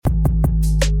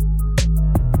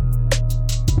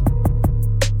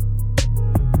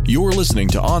listening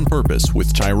to On Purpose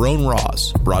with Tyrone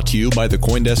Ross, brought to you by the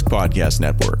CoinDesk Podcast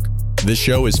Network. This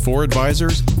show is for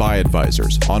advisors, by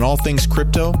advisors, on all things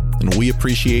crypto, and we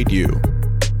appreciate you.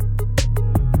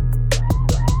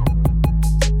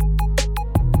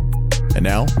 And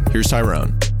now, here's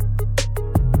Tyrone.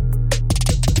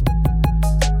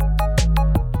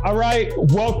 All right,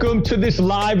 welcome to this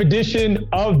live edition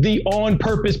of the On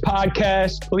Purpose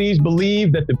podcast. Please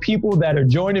believe that the people that are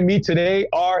joining me today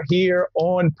are here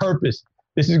on purpose.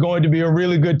 This is going to be a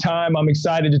really good time. I'm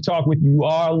excited to talk with you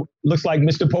all. Looks like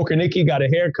Mr. Pokernicki got a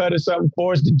haircut or something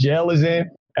for us. The gel is in.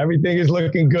 Everything is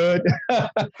looking good.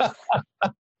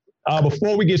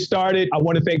 Before we get started, I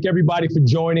want to thank everybody for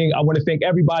joining. I want to thank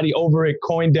everybody over at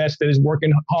CoinDesk that is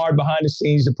working hard behind the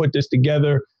scenes to put this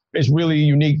together. It's really a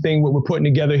unique thing what we're putting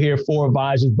together here for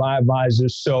advisors, by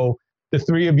advisors. So the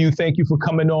three of you, thank you for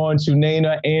coming on.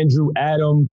 Sunaina, Andrew,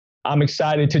 Adam. I'm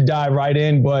excited to dive right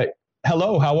in, but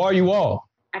hello, how are you all?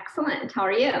 Excellent. How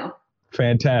are you?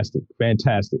 Fantastic.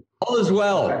 All is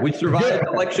well. We survived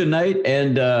election night,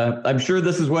 and I'm sure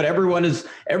this is what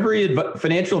every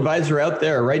financial advisor out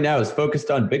there right now is focused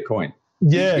on Bitcoin.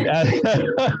 Yeah,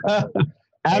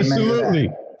 absolutely.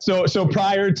 So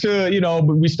prior to,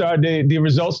 we started, the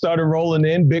results started rolling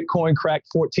in. Bitcoin cracked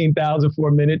 14,000 for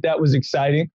a minute. That was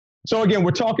exciting. So again, we're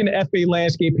talking the FA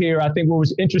landscape here. I think what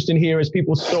was interesting here is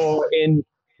people saw in,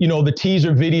 the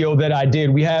teaser video that I did,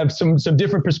 we have some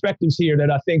different perspectives here that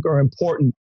I think are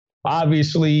important.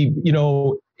 Obviously,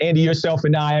 Andy, yourself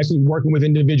and I actually working with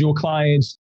individual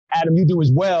clients. Adam, you do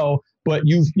as well, but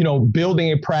you've,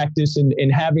 building a practice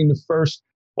and having the first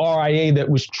RIA that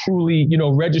was truly,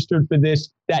 registered for this,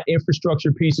 that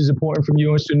infrastructure piece is important from you.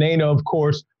 And Sunaina, of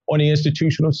course, on the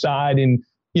institutional side and,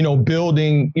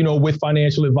 building, with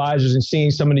financial advisors and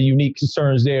seeing some of the unique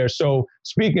concerns there. So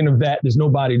speaking of that, there's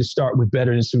nobody to start with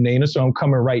better than Sunaina. So I'm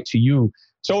coming right to you.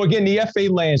 So again, the FA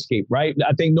landscape, right?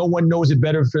 I think no one knows it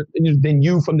better than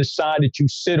you from the side that you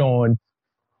sit on.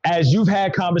 As you've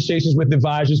had conversations with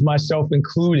advisors, myself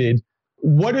included,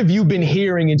 what have you been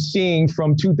hearing and seeing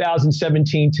from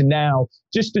 2017 to now,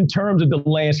 just in terms of the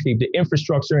landscape, the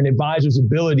infrastructure and advisors'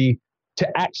 ability to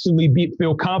actually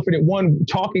feel confident, one,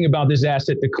 talking about this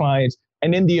asset to clients,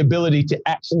 and then the ability to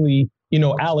actually,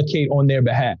 allocate on their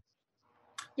behalf?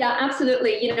 Yeah,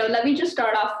 absolutely. Let me just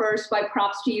start off first by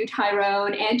props to you,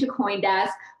 Tyrone, and to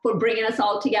CoinDesk for bringing us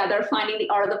all together, finding the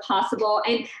art of the possible.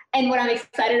 And what I'm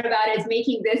excited about is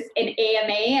making this an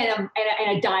AMA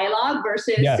and a dialogue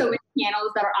versus so many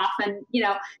panels that are often,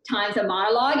 times a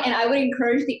monologue. And I would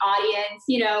encourage the audience,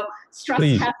 stress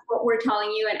test what we're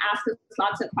telling you and ask us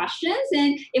lots of questions.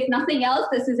 And if nothing else,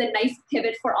 this is a nice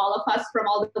pivot for all of us from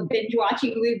all the binge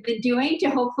watching we've been doing to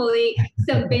hopefully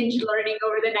some binge learning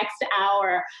over the next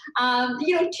hour.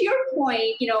 To your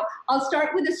point, I'll start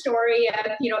with the story of,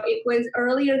 it was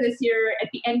earlier this year at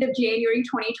the end of January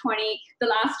 2020, the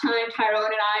last time Tyrone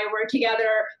and I were together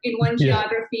in one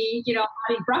geography,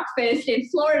 having breakfast in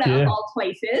Florida, of all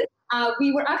places.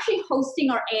 We were actually hosting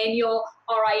our annual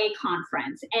RIA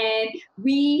conference, and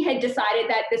we had decided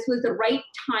that this was the right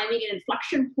timing and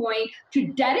inflection point to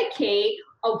dedicate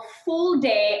a full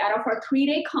day out of our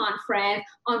 3-day conference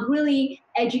on really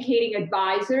educating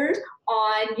advisors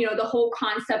on, the whole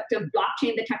concept of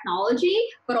blockchain, the technology,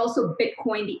 but also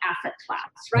Bitcoin, the asset class,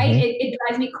 right? Mm-hmm. It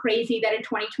drives me crazy that in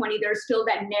 2020, there's still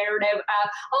that narrative of,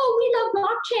 we love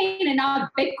blockchain and not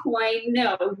Bitcoin.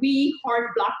 No, we heart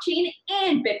blockchain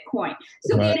and Bitcoin.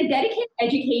 So we had a dedicated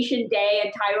education day,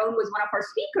 and Tyrone was one of our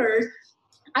speakers.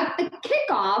 At the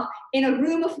kickoff, in a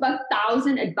room of about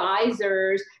 1,000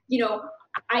 advisors,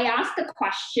 I asked the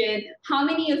question, how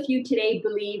many of you today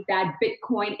believe that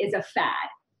Bitcoin is a fad?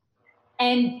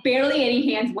 And barely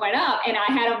any hands went up. And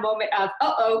I had a moment of,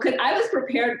 because I was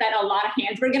prepared that a lot of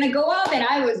hands were going to go up, and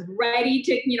I was ready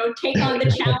to, take on the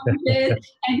challenges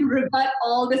and rebut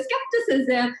all the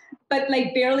skepticism, but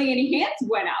barely any hands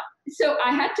went up. So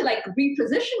I had to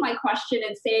reposition my question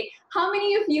and say, how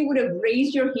many of you would have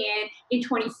raised your hand in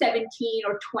 2017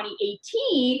 or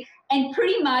 2018? And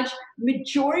pretty much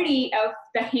majority of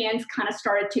the hands kind of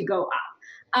started to go up.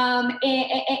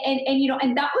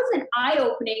 And that was an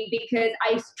eye-opening, because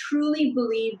I truly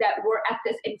believe that we're at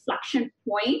this inflection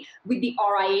point with the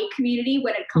RIA community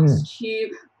when it comes to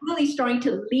really starting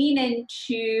to lean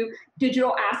into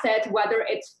digital assets, whether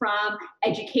it's from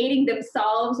educating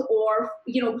themselves or,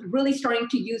 really starting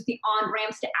to use the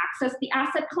on-ramps to access the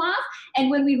asset class.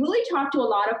 And when we really talk to a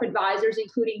lot of advisors,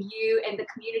 including you and the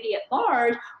community at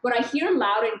large, what I hear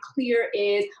loud and clear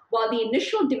is, while the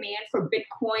initial demand for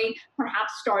Bitcoin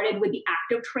perhaps started with the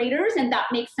active traders, and that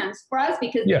makes sense for us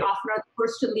because they often are the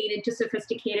first to lean into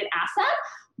sophisticated assets,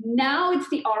 Now it's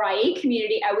the RIA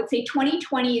community. I would say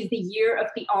 2020 is the year of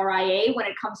the RIA when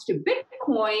it comes to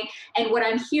Bitcoin. And what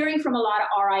I'm hearing from a lot of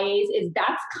RIAs is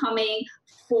that's coming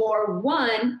for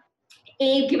one,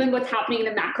 given what's happening in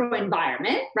the macro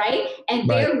environment, right? And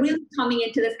they're really coming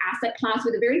into this asset class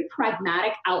with a very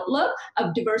pragmatic outlook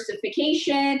of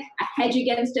diversification, a hedge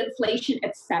against inflation,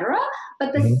 et cetera.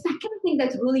 But the second thing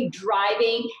that's really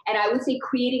driving, and I would say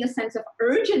creating a sense of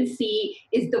urgency,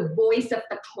 is the voice of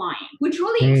the client, which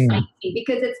really excites me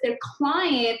because it's their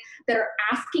client that are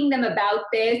asking them about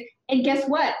this. And guess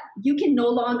what? You can no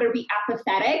longer be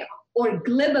apathetic or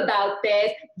glib about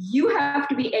this. You have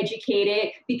to be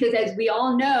educated because, as we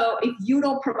all know, if you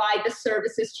don't provide the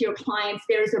services to your clients,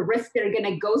 there's a risk they're going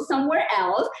to go somewhere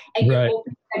else and you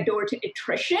open that door to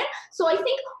attrition. So I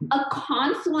think a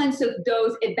confluence of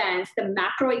those events, the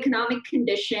macroeconomic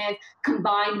conditions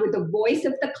combined with the voice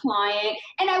of the client,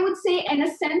 and I would say in a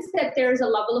sense that there's a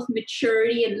level of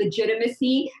maturity and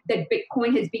legitimacy that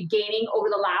Bitcoin has been gaining over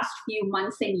the last few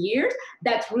months and years,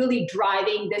 that's really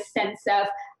driving this sense of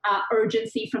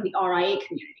urgency from the RIA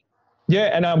community.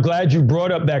 Yeah, and I'm glad you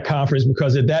brought up that conference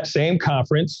because at that same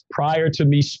conference, prior to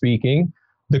me speaking,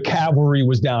 the cavalry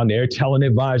was down there telling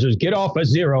advisors, get off a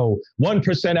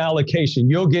 1% allocation,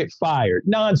 you'll get fired.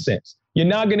 Nonsense. You're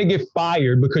not going to get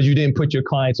fired because you didn't put your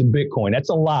clients in Bitcoin. That's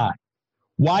a lie.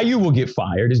 Why you will get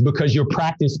fired is because your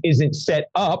practice isn't set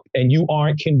up and you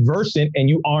aren't conversant and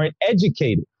you aren't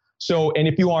educated. So, and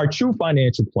if you are a true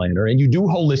financial planner and you do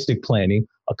holistic planning,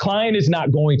 a client is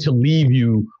not going to leave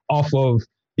you off of,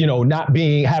 not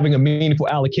having a meaningful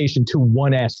allocation to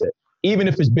one asset, even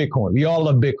if it's Bitcoin. We all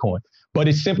love Bitcoin, but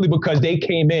it's simply because they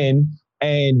came in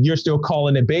and you're still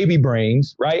calling it baby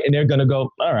brains, right? And they're going to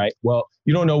go, all right, well,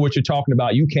 you don't know what you're talking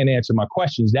about. You can't answer my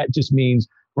questions. That just means,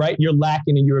 right, you're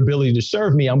lacking in your ability to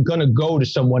serve me. I'm going to go to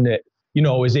someone that,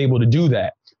 is able to do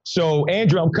that. So,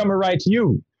 Andrew, I'm coming right to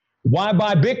you. Why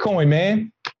buy Bitcoin,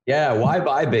 man? Yeah, why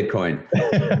buy Bitcoin?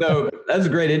 So that's a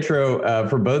great intro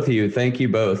for both of you. Thank you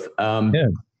both. I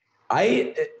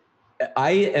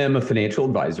am a financial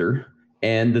advisor,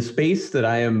 and the space that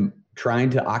I am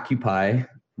trying to occupy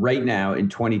right now in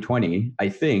 2020, I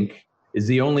think, is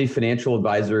the only financial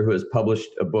advisor who has published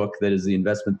a book that is the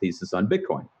investment thesis on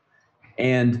Bitcoin.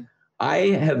 And I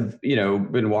have,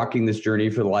 been walking this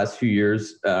journey for the last few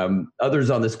years.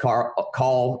 Others on this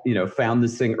call, found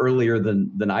this thing earlier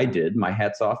than I did. My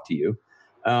hat's off to you.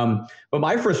 But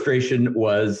my frustration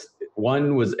was,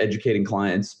 one, was educating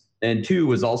clients, and two,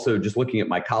 was also just looking at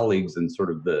my colleagues and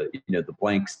sort of the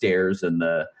blank stares and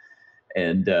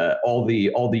all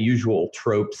the usual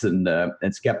tropes and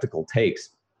skeptical takes.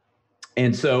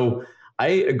 And so I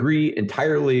agree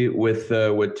entirely with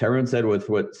what Tyrone said, with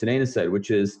what Sunaina said, which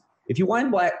is, if you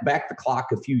wind back the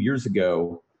clock a few years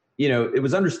ago, it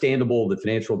was understandable that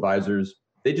financial advisors,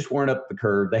 they just weren't up the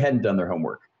curve. They hadn't done their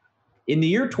homework. In the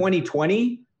year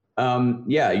 2020,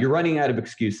 you're running out of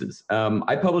excuses.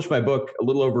 I published my book a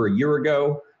little over a year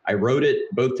ago. I wrote it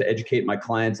both to educate my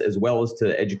clients as well as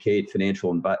to educate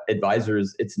financial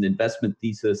advisors. It's an investment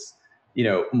thesis.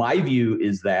 My view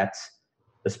is that,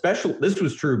 this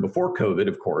was true before COVID,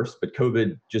 of course, but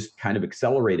COVID just kind of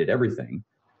accelerated everything.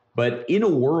 But in a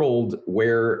world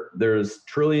where there's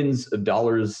trillions of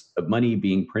dollars of money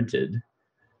being printed,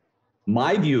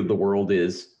 my view of the world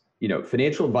is,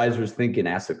 financial advisors think in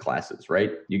asset classes,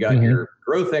 right? You got your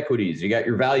growth equities, you got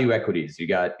your value equities, you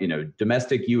got,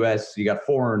 domestic US, you got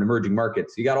foreign emerging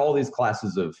markets, you got all these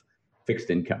classes of fixed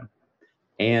income.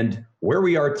 And where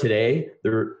we are today,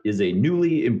 there is a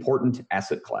newly important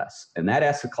asset class, and that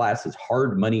asset class is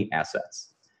hard money assets.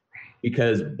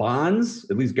 Because bonds,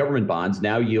 at least government bonds,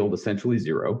 now yield essentially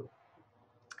zero.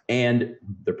 And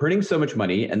they're printing so much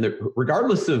money, and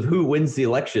regardless of who wins the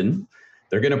election,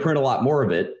 they're going to print a lot more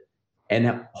of it.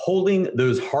 And holding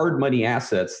those hard money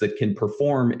assets that can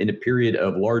perform in a period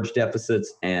of large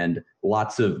deficits and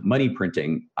lots of money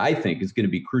printing, I think, is going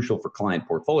to be crucial for client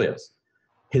portfolios.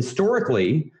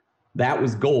 Historically, that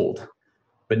was gold.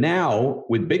 But now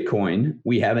with Bitcoin,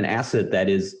 we have an asset that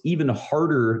is even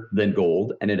harder than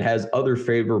gold, and it has other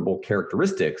favorable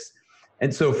characteristics.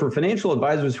 And so for financial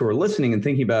advisors who are listening and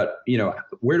thinking about,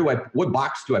 what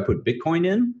box do I put Bitcoin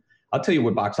in? I'll tell you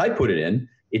what box I put it in.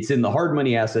 It's in the hard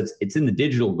money assets. It's in the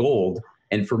digital gold.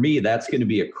 And for me, that's going to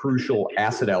be a crucial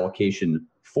asset allocation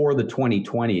for the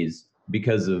 2020s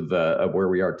because of where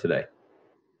we are today.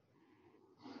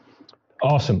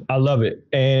 Awesome. I love it.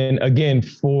 And again,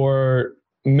 for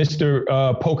Mr.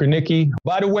 Pokernicki,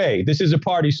 by the way, this is a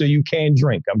party, so you can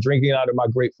drink. I'm drinking out of my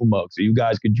grateful mug, so you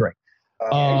guys can drink.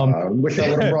 I wish I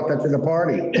would have brought that to the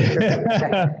party.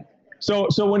 So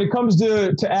when it comes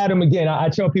to Adam, again, I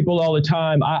tell people all the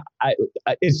time,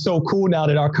 it's so cool now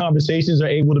that our conversations are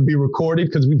able to be recorded,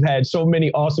 because we've had so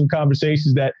many awesome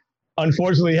conversations that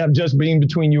unfortunately have just been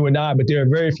between you and I, but there are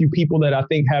very few people that I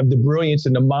think have the brilliance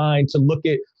and the mind to look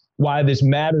at why this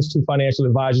matters to financial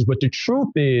advisors. But the truth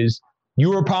is,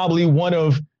 you are probably one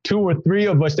of 2 or 3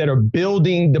 of us that are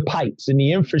building the pipes and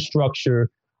the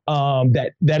infrastructure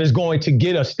that is going to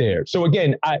get us there. So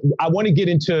again, I want to get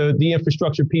into the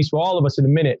infrastructure piece for all of us in a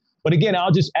minute. But again,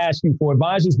 I'll just ask you, for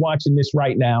advisors watching this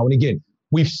right now, and again,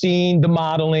 we've seen the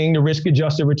modeling, the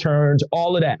risk-adjusted returns,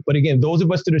 all of that. But again, those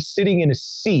of us that are sitting in a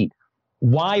seat,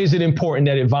 why is it important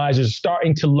that advisors are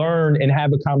starting to learn and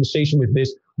have a conversation with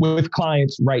this with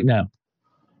clients right now?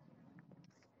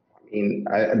 I mean,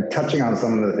 touching on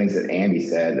some of the things that Andy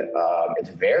said, it's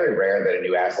very rare that a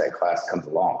new asset class comes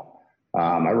along.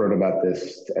 I wrote about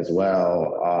this as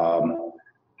well.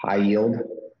 High yield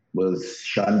was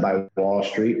shunned by Wall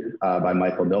Street by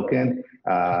Michael Milken,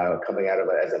 coming out of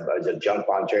as a junk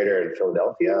bond trader in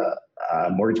Philadelphia.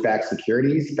 Mortgage-backed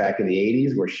securities back in the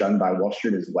 80s were shunned by Wall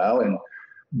Street as well. And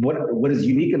what is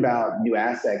unique about new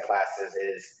asset classes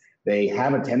is they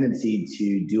have a tendency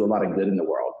to do a lot of good in the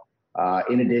world.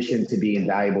 In addition to being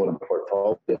valuable in a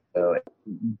portfolio,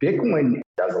 Bitcoin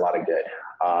does a lot of good.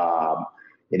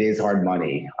 It is hard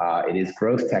money. It is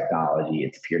growth technology.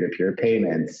 It's peer-to-peer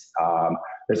payments.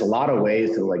 There's a lot of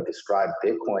ways to describe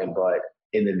Bitcoin, but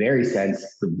in the very sense,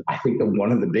 I think that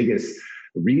one of the biggest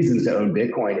reasons to own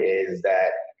Bitcoin is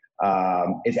that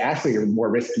it's actually more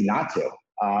risky not to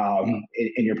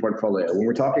in your portfolio. When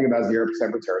we're talking about 0%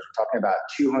 returns, we're talking about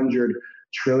 $200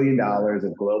 trillion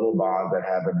of global bonds that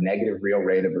have a negative real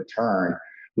rate of return.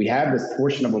 We have this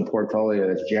portion of a portfolio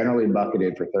that's generally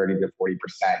bucketed for 30 to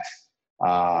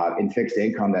 40% in fixed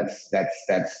income.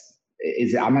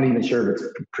 I'm not even sure if it's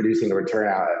producing a return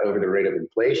out over the rate of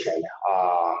inflation.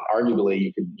 Arguably,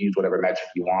 you could use whatever metric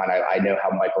you want. I know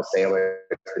how Michael Saylor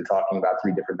has been talking about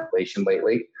 3 different inflation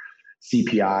lately.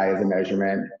 CPI is a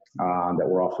measurement that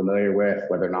we're all familiar with.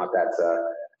 Whether or not that's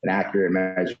an accurate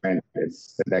measurement,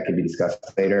 that can be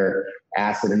discussed later.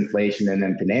 Asset inflation, and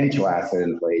then financial asset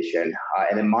inflation,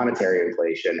 and then monetary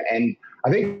inflation. And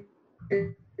I think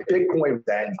Bitcoin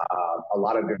represents a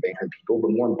lot of different things for people,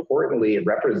 but more importantly, it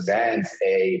represents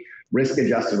a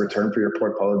risk-adjusted return for your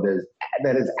portfolio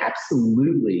that is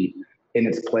absolutely in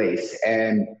its place.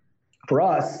 And for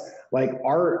us,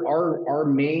 our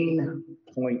main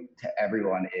point to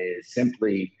everyone is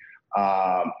simply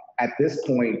at this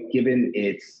point, given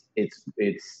its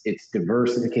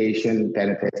diversification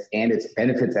benefits and its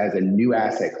benefits as a new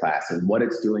asset class and what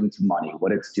it's doing to money,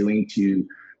 what it's doing to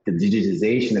the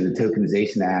digitization and the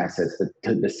tokenization of assets,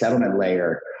 the settlement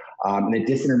layer, and the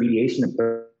disintermediation of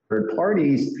third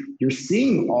parties, you're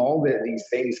seeing all these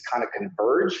things kind of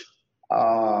converge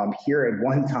here at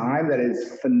one time. That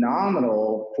is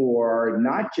phenomenal for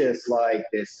not just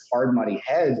this hard money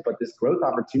hedge, but this growth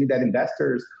opportunity that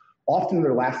investors often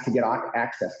are last to get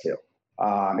access to,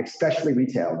 especially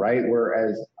retail, right?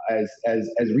 Whereas as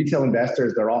retail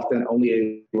investors, they're often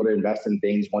only able to invest in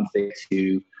things once they get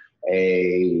to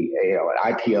an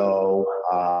IPO,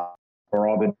 or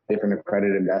all the different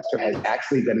accredited investor has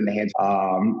actually been in the hands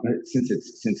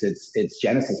since its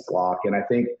genesis block. And I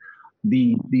think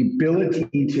the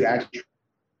ability to actually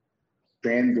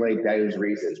translate those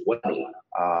reasons, what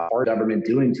our government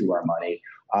doing to our money,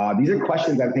 these are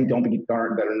questions that I think that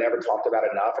are never talked about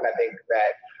enough. And I think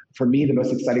that for me, the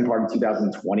most exciting part of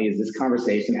 2020 is this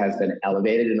conversation has been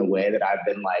elevated in a way that I've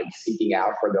been seeking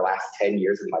out for the last 10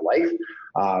 years of my life,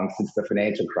 since the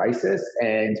financial crisis.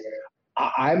 And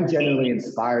I'm genuinely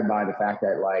inspired by the fact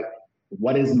that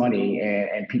what is money,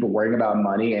 and people worrying about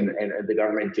money and the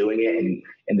government doing it,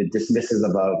 and the dismissive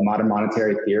of modern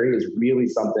monetary theory is really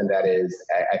something that is,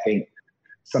 I think,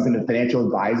 something that financial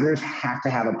advisors have to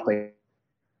have a place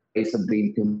of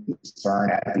being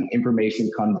concerned as the information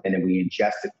comes in and we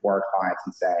ingest it for our clients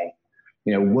and say,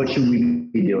 what should we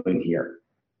be doing here?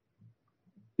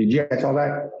 Did you catch all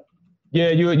that?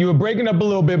 Yeah, you were breaking up a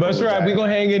little bit, but that's right. We're going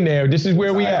to hang in there. This is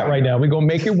where we at right now. We're going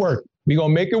to make it work. We're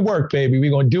going to make it work, baby.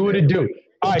 We're going to do what it do.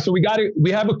 All right, so we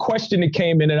have a question that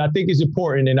came in, and I think is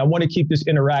important, and I want to keep this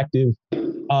interactive.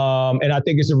 And I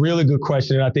think it's a really good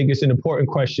question, and I think it's an important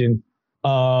question.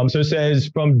 So it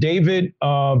says, from David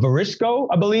Varisco,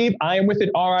 I believe, I am with an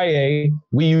RIA.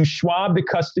 We use Schwab to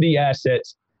custody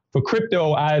assets. For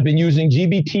crypto, I have been using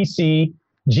GBTC,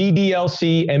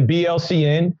 GDLC, and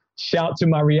BLCN. Shout to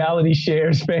my Reality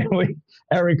Shares family,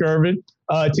 Eric Irvin,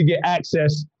 to get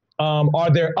access.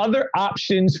 Are there other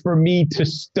options for me to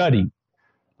study?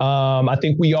 I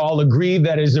think we all agree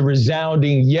that is a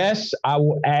resounding yes. I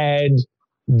will add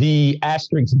the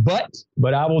asterisk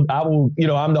but I will, you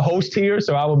know, I'm the host here,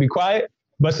 so I will be quiet.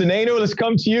 But Suneno, let's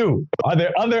come to you. Are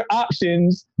there other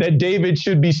options that David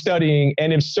should be studying?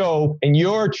 And if so, in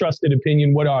your trusted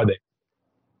opinion, what are they?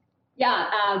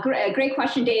 Yeah, great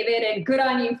question, David, and good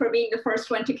on you for being the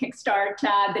first one to kickstart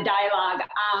the dialogue.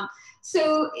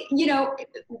 So, you know,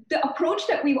 the approach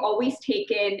that we've always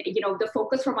taken, you know, the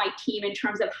focus for my team in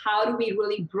terms of how do we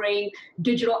really bring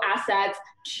digital assets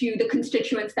to the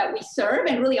constituents that we serve,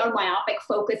 and really our myopic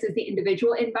focus is the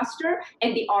individual investor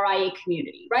and the RIA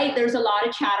community, right? There's a lot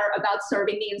of chatter about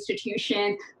serving the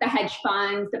institutions, the hedge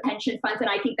funds, the pension funds, and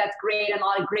I think that's great, and a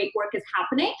lot of great work is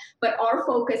happening, but our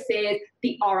focus is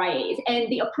the RIAs. And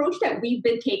the approach that we've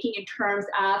been taking in terms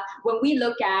of when we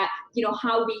look at, you know,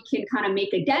 how we can kind of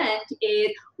make a dent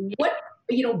is what,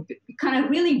 you know, kind of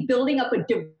really building up a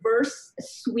diverse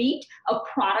suite of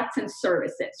products and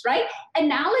services, right?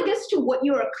 Analogous to what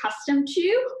you're accustomed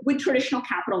to with traditional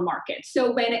capital markets.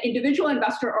 So when an individual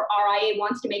investor or RIA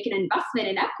wants to make an investment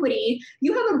in equity,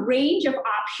 you have a range of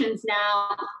options now,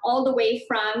 all the way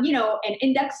from, you know, an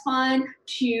index fund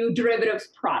to derivatives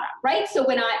product, right? So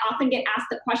when I often get asked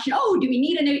the question, oh, do we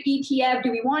need an ETF?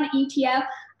 Do we want an ETF?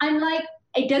 I'm like,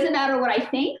 it doesn't matter what I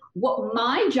think. What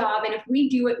my job, and if we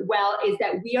do it well, is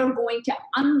that we are going to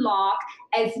unlock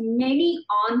as many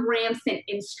on-ramps and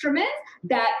instruments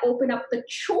that open up the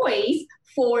choice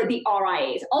for the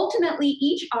RIAs. Ultimately,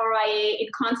 each RIA, in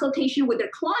consultation with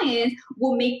their clients,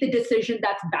 will make the decision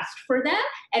that's best for them.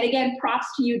 And again, props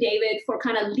to you, David, for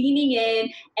kind of leaning in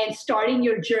and starting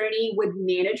your journey with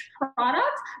managed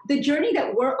products. The journey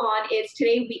that we're on is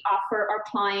today we offer our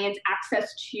clients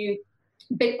access to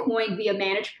Bitcoin via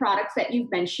managed products that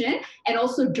you've mentioned, and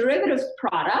also derivatives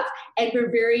products. And we're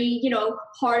very, you know,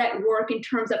 hard at work in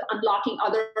terms of unlocking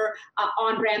other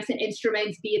on-ramps and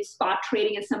instruments, be it spot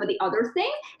trading and some of the other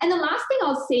things. And the last thing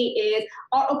I'll say is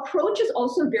our approach is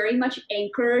also very much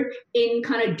anchored in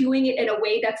kind of doing it in a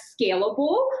way that's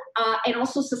scalable and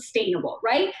also sustainable,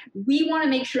 right? We want to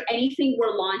make sure anything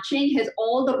we're launching has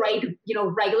all the right, you know,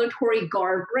 regulatory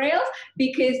guardrails,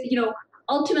 because, you know,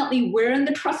 ultimately, we're in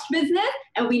the trust business,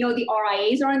 and we know the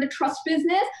RIAs are in the trust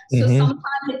business. So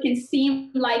sometimes it can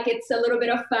seem like it's a little bit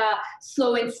of a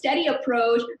slow and steady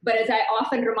approach. But as I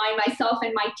often remind myself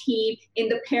and my team, in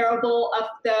the parable of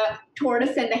the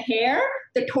tortoise and the hare,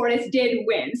 the tortoise did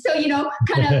win. So, you know,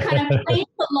 kind of playing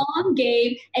the long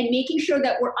game and making sure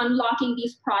that we're unlocking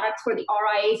these products for the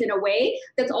RIAs in a way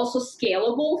that's also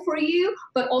scalable for you,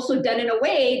 but also done in a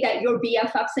way that your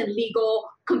BFFs and legal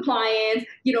compliance,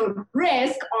 you know,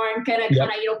 risk aren't gonna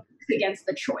kind of, you know, against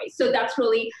the choice. So that's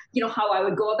really, you know, how I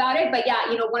would go about it. But yeah,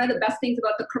 you know, one of the best things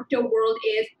about the crypto world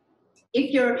is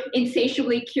if you're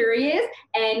insatiably curious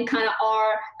and kind of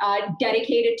are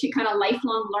dedicated to kind of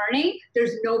lifelong learning,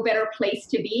 there's no better place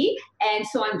to be. And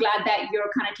so I'm glad that you're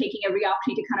kind of taking every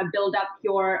opportunity to kind of build up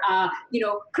your, you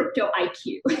know, crypto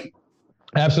IQ.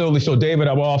 Absolutely. So, David,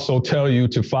 I will also tell you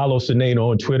to follow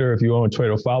Suneno on Twitter. If you're on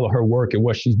Twitter, follow her work and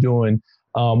what she's doing.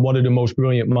 One of the most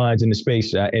brilliant minds in the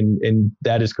space, and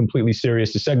that is completely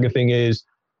serious. The second thing is,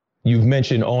 you've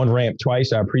mentioned on-ramp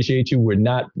twice. I appreciate you.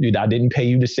 I didn't pay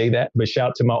you to say that, but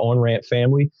shout to my on-ramp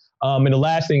family. And the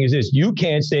last thing is this: you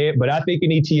can't say it, but I think an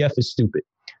ETF is stupid.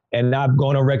 And I've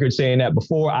gone on record saying that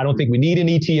before. I don't think we need an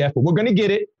ETF, but we're going to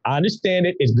get it. I understand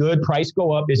it. It's good. Price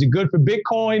go up. Is it good for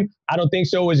Bitcoin? I don't think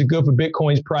so. Is it good for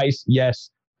Bitcoin's price? Yes.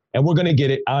 And we're going to get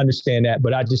it. I understand that.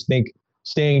 But I just think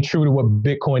staying true to what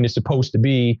Bitcoin is supposed to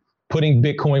be, putting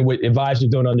Bitcoin, what advisors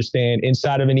don't understand,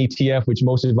 inside of an ETF, which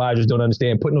most advisors don't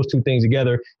understand, putting those two things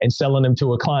together and selling them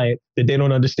to a client that they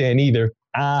don't understand either.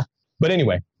 But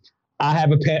anyway, I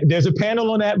have there's a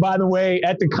panel on that, by the way,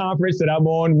 at the conference that I'm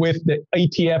on with the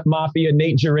ETF Mafia,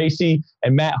 Nate Geraci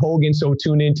and Matt Hogan. So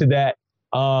tune into that.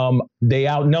 They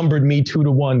outnumbered me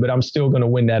 2-1, but I'm still going to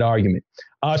win that argument.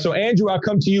 So Andrew, I'll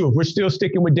come to you. If we're still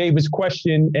sticking with David's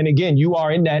question, and again, you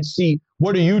are in that seat,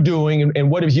 what are you doing,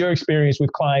 and what is your experience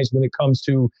with clients when it comes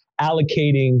to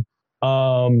allocating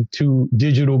to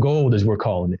digital gold, as we're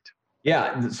calling it?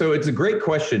 Yeah, so it's a great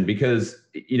question because,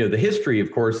 you know, the history,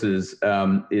 of course, is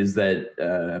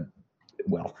that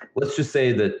well, let's just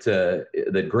say that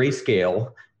that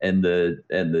Grayscale and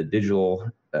the digital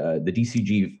the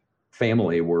DCG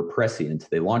family were prescient.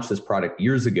 They launched this product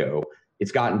years ago.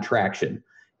 It's gotten traction,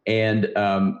 and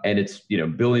it's, you know,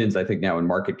 billions, I think, now in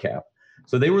market cap.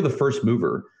 So they were the first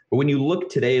mover. But when you look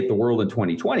today at the world in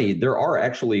 2020, there are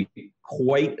actually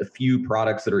quite a few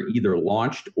products that are either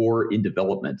launched or in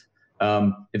development.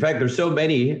 In fact, there's so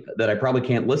many that I probably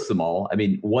can't list them all. I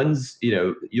mean, ones, you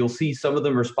know, you'll see some of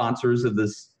them are sponsors of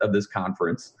this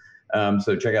conference.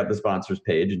 So check out the sponsors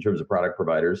page in terms of product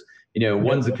providers.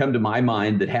 Ones that come to my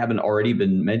mind that haven't already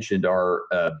been mentioned are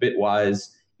Bitwise,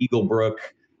 Eaglebrook,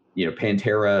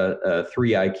 Pantera,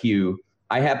 3iQ.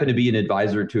 I happen to be an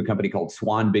advisor to a company called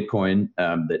Swan Bitcoin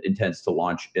that intends to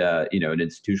launch, an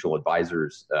institutional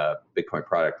advisor's Bitcoin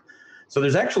product. So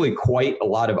there's actually quite a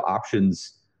lot of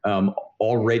options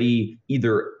already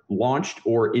either launched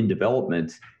or in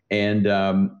development. And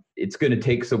it's going to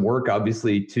take some work,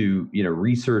 obviously, to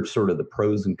research sort of the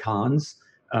pros and cons.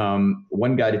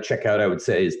 One guy to check out, I would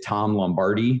say, is Tom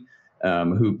Lombardi,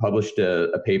 who published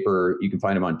a paper. You can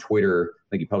find him on Twitter.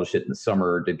 I think he published it in the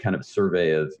summer, did kind of a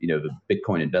survey of, the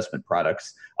Bitcoin investment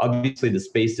products. Obviously, the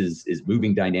space is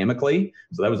moving dynamically.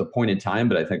 So that was a point in time,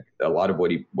 but I think a lot of what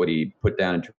he put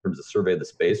down in terms of survey of the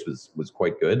space was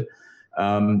quite good.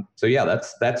 So yeah,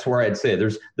 that's where I'd say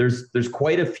there's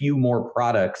quite a few more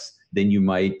products than you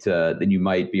might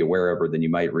be aware of or than you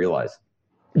might realize.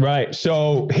 Right.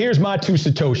 So here's my 2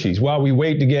 Satoshis while we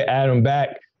wait to get Adam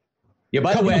back. Yeah,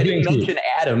 by the way, I didn't mention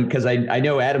Adam because I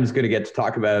know Adam's going to get to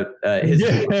talk about his.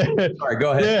 Yeah. Sorry,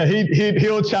 go ahead. Yeah,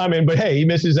 he'll chime in, but hey, he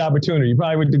missed his opportunity. He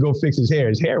probably went to go fix his hair.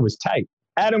 His hair was tight.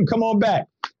 Adam, come on back.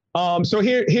 So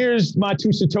here's my 2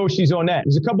 Satoshis on that.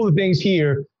 There's a couple of things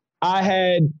here. I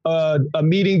had a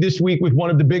meeting this week with one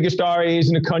of the biggest RIAs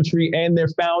in the country and their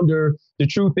founder. The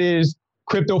truth is,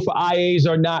 crypto for IAs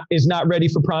is not ready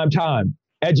for prime time.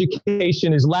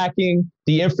 Education is lacking.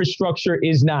 The infrastructure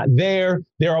is not there.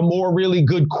 There are more really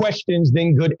good questions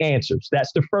than good answers.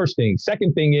 That's the first thing.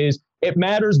 Second thing is, it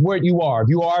matters where you are. If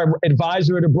you are an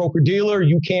advisor at a broker-dealer,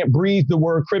 you can't breathe the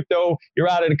word crypto, you're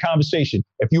out of the conversation.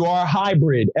 If you are a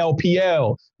hybrid,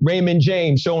 LPL, Raymond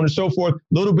James, so on and so forth, a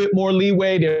little bit more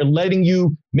leeway. They're letting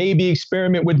you maybe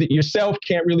experiment with it yourself,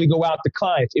 can't really go out to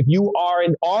clients. If you are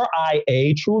an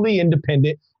RIA, truly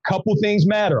independent, couple things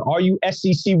matter. Are you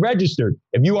SEC registered?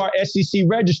 If you are SEC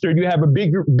registered, you have a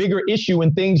bigger issue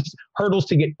and hurdles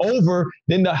to get over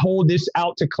than to hold this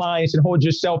out to clients and hold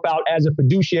yourself out as a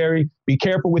fiduciary. Be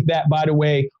careful with that, by the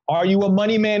way. Are you a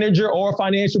money manager or a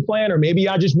financial planner? Maybe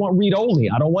I just want read only.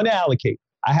 I don't want to allocate.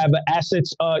 I have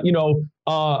assets,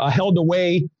 a held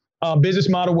away business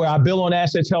model where I bill on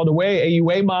assets held away,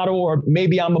 AUA model, or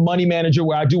maybe I'm a money manager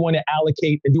where I do want to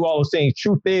allocate and do all those things.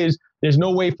 Truth is, there's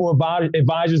no way for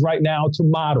advisors right now to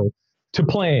model, to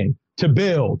plan, to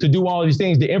build, to do all of these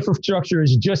things. The infrastructure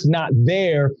is just not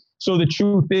there. So the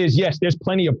truth is, yes, there's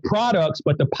plenty of products,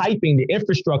 but the piping, the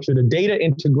infrastructure, the data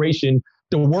integration,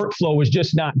 the workflow is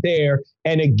just not there.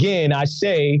 And again, I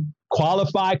say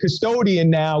qualified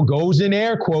custodian now goes in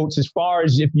air quotes as far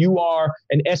as if you are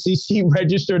an SEC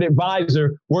registered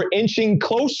advisor, we're inching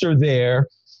closer there.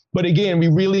 But again, we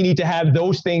really need to have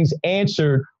those things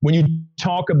answered when you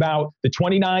talk about the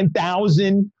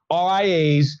 29,000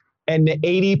 RIAs and the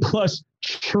 80 plus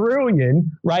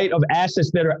trillion, right, of assets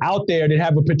that are out there that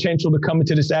have a potential to come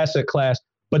into this asset class.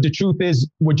 But the truth is,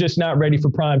 we're just not ready for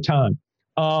prime time.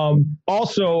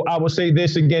 Also, I will say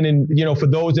this again, and for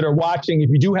those that are watching, if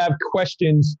you do have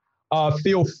questions,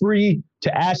 feel free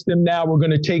to ask them now. We're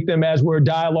going to take them as we're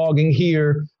dialoguing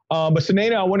here. But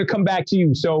Sunaina, I want to come back to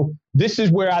you. So this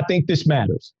is where I think this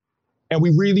matters. And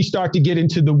we really start to get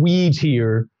into the weeds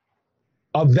here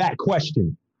of that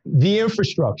question, the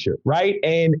infrastructure, right?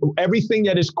 And everything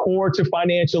that is core to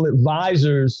financial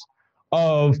advisors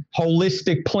of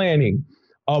holistic planning,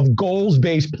 of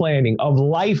goals-based planning, of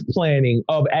life planning,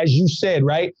 of, as you said,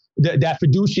 right, that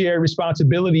fiduciary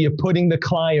responsibility of putting the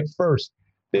client first.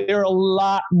 There are a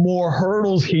lot more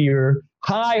hurdles here,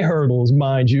 high hurdles,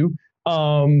 mind you,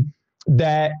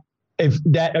 that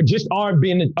just aren't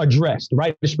being addressed,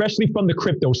 right? Especially from the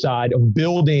crypto side of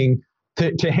building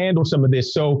to handle some of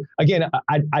this. So again,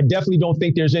 I definitely don't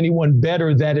think there's anyone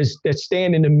better that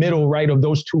stand in the middle, right, of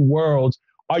those two worlds.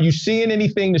 Are you seeing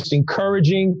anything that's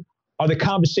encouraging? Are the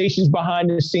conversations behind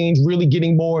the scenes really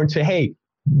getting more into, hey,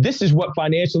 this is what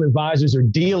financial advisors are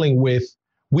dealing with.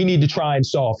 We need to try and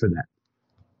solve for that.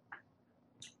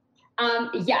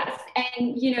 Yes.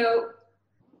 And,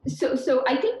 so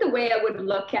I think the way I would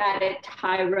look at it,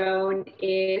 Tyrone,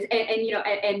 is,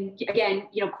 and again,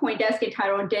 CoinDesk and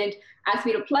Tyrone didn't ask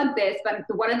me to plug this, but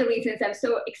one of the reasons I'm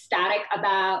so ecstatic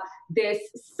about this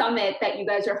summit that you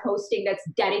guys are hosting that's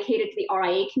dedicated to the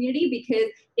RIA community,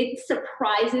 because it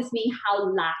surprises me how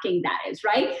lacking that is,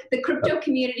 right? The crypto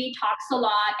community talks a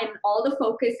lot and all the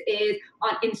focus is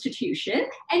on institution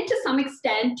and to some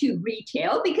extent to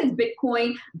retail, because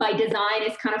Bitcoin by design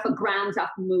is kind of a grounds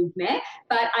up movement.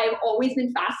 But I've always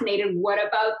been fascinated, what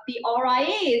about the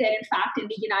RIAs? And in fact, in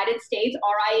the United States,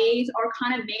 RIAs are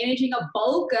kind of managing a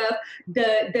bulk of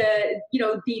the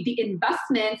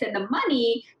investments and the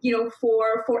money,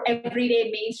 for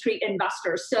everyday Main Street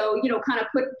investors. So, kind of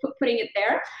putting it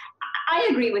there. I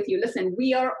agree with you. Listen,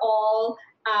 we are all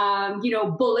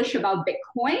bullish about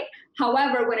Bitcoin.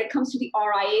 However, when it comes to the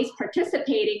RIAs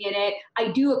participating in it,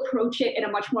 I do approach it in a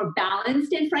much more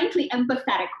balanced and frankly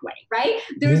empathetic way, right?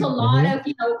 There's a lot of,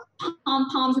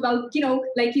 pom-poms about,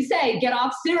 like you say, get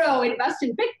off zero, invest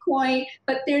in Bitcoin,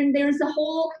 but then there's a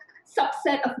whole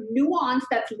subset of nuance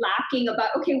that's lacking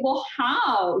about, okay, well,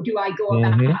 how do I go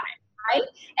about it? Right?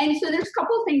 And so there's a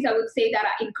couple of things I would say that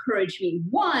encourage me.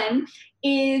 One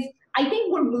is I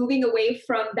think we're moving away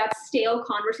from that stale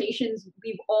conversations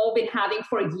we've all been having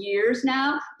for years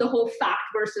now, the whole fact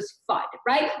versus FUD,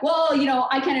 right? Well,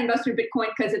 I can't invest in Bitcoin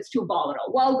because it's too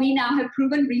volatile. Well, we now have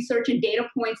proven research and data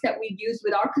points that we've used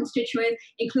with our constituents,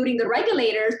 including the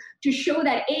regulators, to show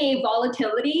that A,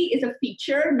 volatility is a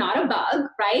feature, not a bug,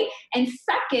 right? And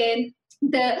second,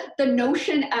 the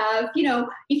notion of,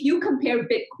 if you compare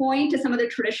Bitcoin to some of the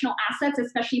traditional assets,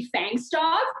 especially FANG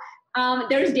stocks,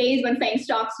 there's days when FANG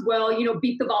stocks will,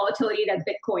 beat the volatility that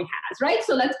Bitcoin has, right?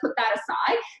 So let's put that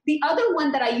aside. The other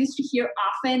one that I used to hear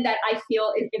often that I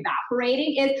feel is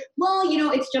evaporating is, well,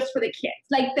 it's just for the kids.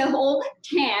 Like the whole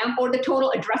TAM or the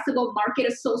total addressable market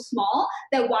is so small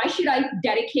that why should I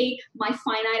dedicate my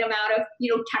finite amount of,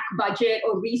 tech budget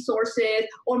or resources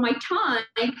or my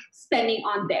time spending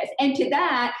on this? And to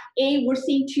that, we're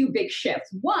seeing two big shifts.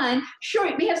 One, sure,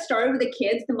 it may have started with the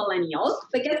kids, the millennials,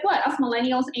 but guess what? Us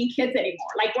millennials ain't kids anymore.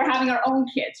 Like we're having our own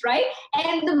kids, right?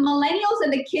 And the millennials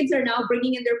and the kids are now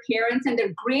bringing in their parents and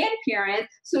their grandparents.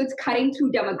 So it's cutting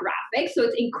through demographics. So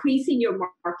it's increasing your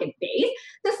market base.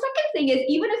 The second thing is,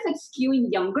 even if it's skewing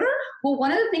younger, well,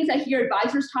 one of the things I hear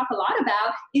advisors talk a lot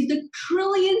about is the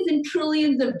trillions and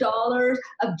trillions of dollars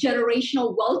of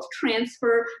generational wealth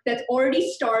transfer that's already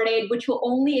started, which will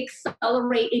only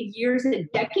accelerate in years and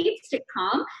decades to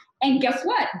come. And guess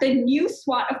what? The new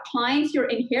SWAT of clients you're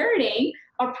inheriting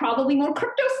are probably more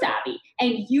crypto savvy.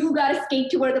 And you got to skate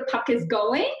to where the puck is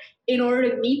going in order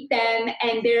to meet them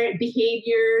and their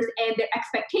behaviors and their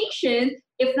expectations.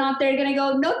 If not, they're going to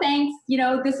go, no, thanks.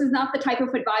 This is not the type of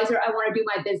advisor I want to do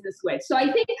my business with. So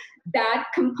I think that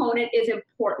component is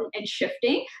important and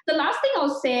shifting. The last thing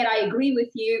I'll say, and I agree with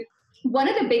you, one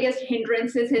of the biggest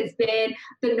hindrances has been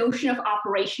the notion of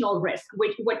operational risk,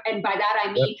 and by that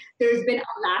I mean there's been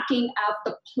a lacking of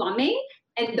the plumbing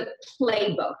and the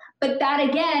playbook. But that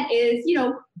again is,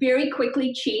 very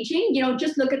quickly changing.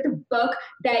 Just look at the book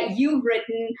that you've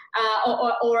written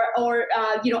or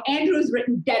Andrew's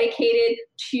written dedicated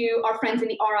to our friends in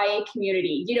the RIA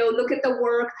community. Look at the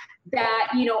work that,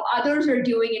 others are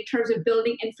doing in terms of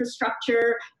building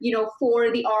infrastructure,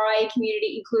 for the RIA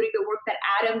community, including the work that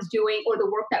Adam's doing or the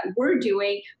work that we're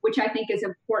doing, which I think is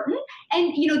important.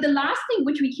 And, the last thing,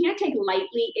 which we can't take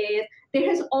lightly, is there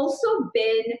has also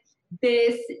been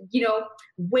this,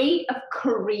 weight of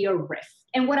career risk.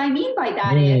 And what I mean by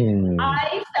that is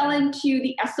I fell into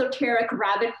the esoteric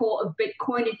rabbit hole of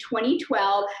Bitcoin in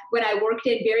 2012 when I worked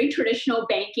in very traditional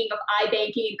banking of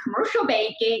iBanking and commercial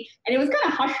banking. And it was kind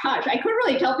of hush hush. I couldn't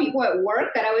really tell people at work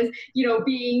that I was,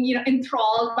 being,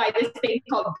 enthralled by this thing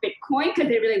called Bitcoin, because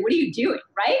they'd be like, what are you doing?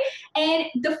 Right. And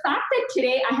the fact that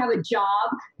today I have a job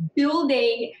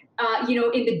building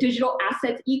in the digital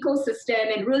assets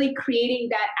ecosystem and really creating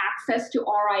that access to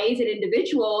RIAs and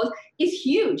individuals is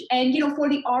huge. And, for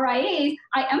the RIAs,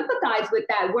 I empathize with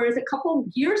that. Whereas a couple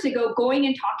years ago, going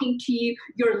and talking to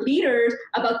your leaders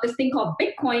about this thing called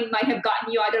Bitcoin might have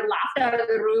gotten you either laughed out of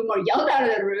the room or yelled out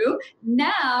of the room.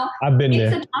 Now, I've been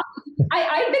there.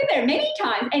 I've been there many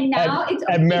times. And now it's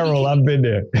at Merrill, I've been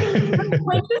there.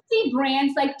 When you see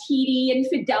brands like TD and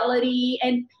Fidelity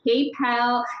and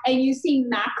PayPal, and you see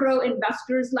macro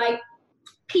investors like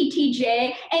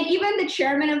PTJ, and even the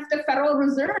chairman of the Federal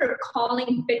Reserve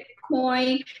calling Bitcoin,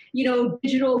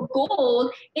 digital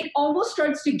gold, it almost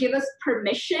starts to give us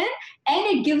permission, and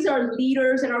it gives our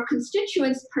leaders and our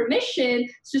constituents permission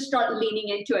to start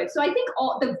leaning into it. So I think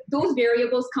those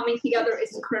variables coming together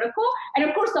is critical. And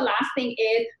of course, the last thing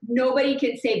is nobody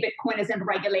can say Bitcoin is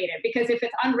unregulated, because if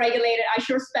it's unregulated, I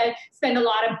sure spend a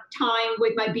lot of time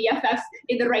with my BFFs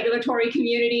in the regulatory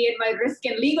community and my risk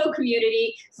and legal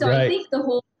community. So right. I think the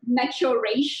whole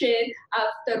maturation of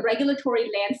the regulatory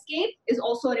landscape is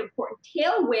also an important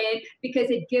tailwind, because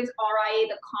it gives RIA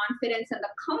the confidence and the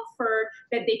comfort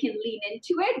that they can lean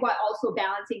into it while also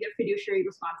balancing their fiduciary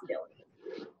responsibility.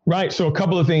 Right. So a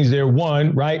couple of things there.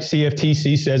 One, right,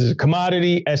 CFTC says it's a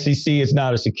commodity. SEC is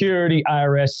not a security.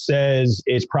 IRS says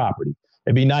it's property.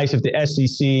 It'd be nice if the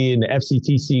SEC and the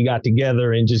FCTC got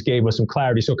together and just gave us some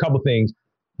clarity. So a couple of things.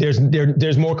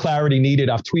 there's more clarity needed.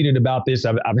 I've tweeted about this.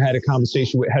 I've had a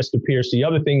conversation with Hester Pierce. The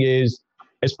other thing is,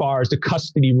 as far as the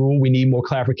custody rule, we need more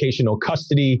clarification on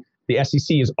custody. The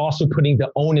SEC is also putting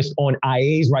the onus on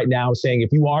IAs right now, saying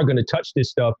if you are going to touch this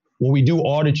stuff, when we do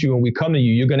audit you and we come to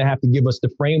you, you're going to have to give us the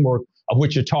framework of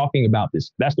what you're talking about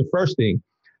this. That's the first thing.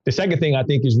 The second thing I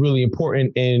think is really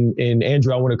important, and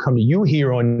Andrew, I want to come to you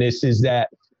here on this, is that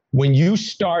when you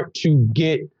start to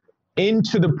get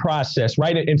into the process,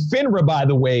 right? And FINRA, by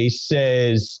the way,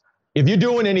 says, if you're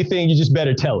doing anything, you just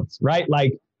better tell us, right?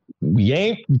 Like,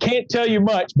 we can't tell you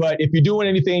much, but if you're doing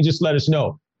anything, just let us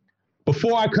know.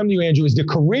 Before I come to you, Andrew, is the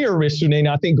career risk, and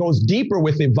I think goes deeper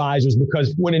with advisors,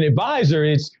 because when an advisor,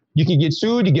 you can get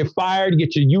sued, you get fired, you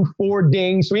get your U4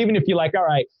 ding. So even if you're like, all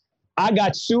right, I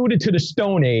got sued into the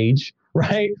Stone Age,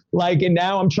 right? Like, and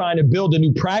now I'm trying to build a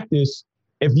new practice.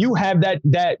 If you have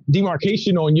that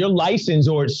demarcation on your license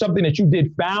or something that you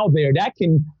did foul there,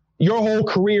 your whole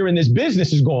career in this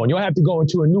business is gone. You'll have to go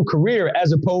into a new career,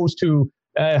 as opposed to,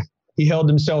 he held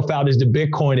himself out as the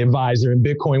Bitcoin advisor and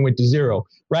Bitcoin went to zero,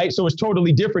 right? So it's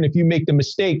totally different if you make the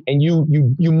mistake and you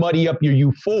muddy up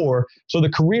your U4. So the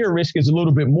career risk is a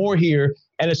little bit more here.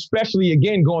 And especially,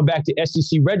 again, going back to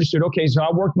SEC registered. Okay, so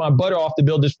I worked my butt off to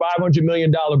build this $500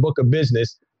 million book of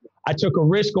business. I took a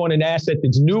risk on an asset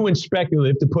that's new and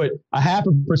speculative to put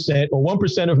 0.5% or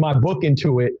 1% of my book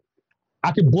into it.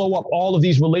 I could blow up all of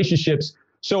these relationships.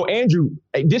 So, Andrew,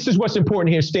 this is what's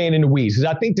important here, staying in the weeds,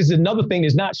 because I think this is another thing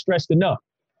that's not stressed enough.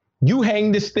 You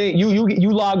hang this thing,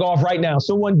 you log off right now.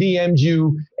 Someone DMs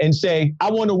you and say, I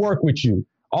want to work with you.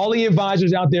 All the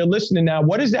advisors out there listening now,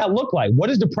 what does that look like? What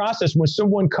is the process when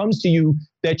someone comes to you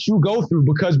that you go through?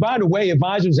 Because, by the way,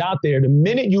 advisors out there, the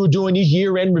minute you're doing these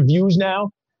year-end reviews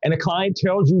now and a client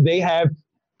tells you they have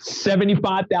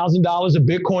 $75,000 of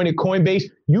Bitcoin at Coinbase,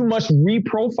 you must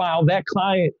reprofile that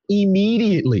client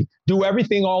immediately. Do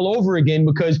everything all over again,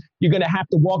 because you're going to have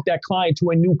to walk that client to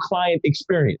a new client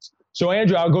experience. So,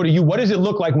 Andrew, I'll go to you. What does it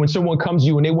look like when someone comes to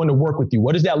you and they want to work with you?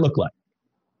 What does that look like?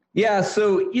 Yeah.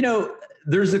 So,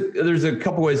 there's a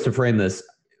couple ways to frame this.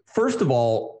 First of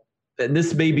all, and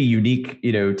this may be unique,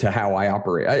 to how I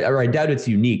operate. I doubt it's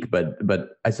unique, but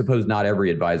I suppose not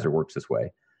every advisor works this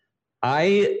way.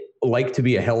 I like to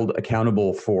be held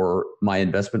accountable for my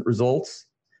investment results.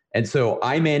 And so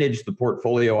I manage the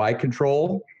portfolio I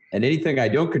control, and anything I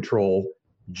don't control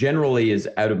generally is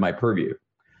out of my purview.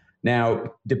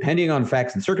 Now, depending on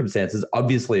facts and circumstances,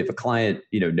 obviously, if a client,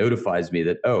 notifies me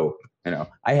that,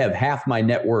 I have half my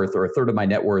net worth or a third of my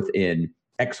net worth in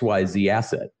XYZ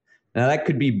asset. Now it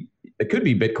could be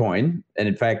Bitcoin. And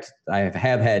in fact, I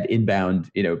have had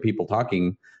inbound, people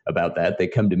talking about that. They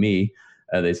come to me.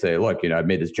 They say, look, I've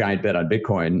made this giant bet on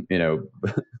Bitcoin, can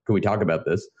we talk about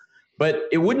this? But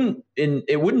it wouldn't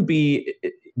be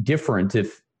different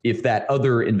if that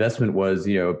other investment was,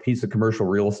 a piece of commercial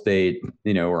real estate,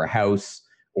 or a house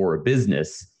or a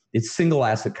business. It's single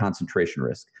asset concentration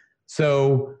risk.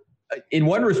 So in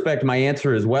one respect, my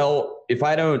answer is, well, if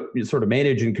I don't sort of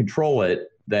manage and control it,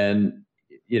 then,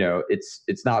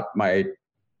 it's not my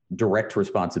direct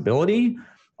responsibility.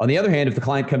 On the other hand, if the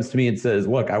client comes to me and says,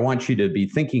 look, I want you to be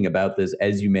thinking about this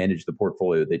as you manage the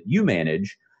portfolio that you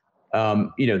manage,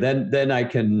 then I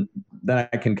can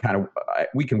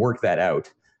we can work that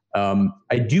out.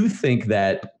 I do think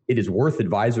that it is worth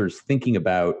advisors thinking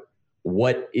about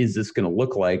what is this going to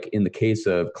look like in the case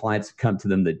of clients that come to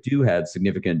them that do have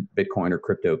significant Bitcoin or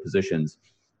crypto positions,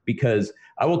 because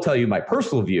I will tell you my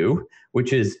personal view,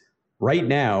 which is right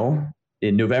now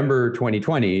in November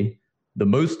 2020, the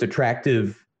most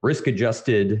attractive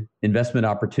risk-adjusted investment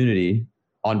opportunity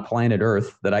on planet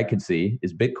Earth that I could see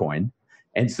is Bitcoin.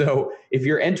 And so if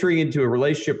you're entering into a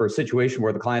relationship or a situation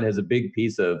where the client has a big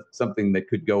piece of something that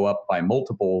could go up by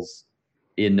multiples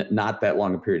in not that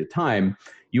long a period of time,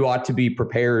 you ought to be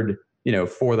prepared,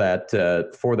 for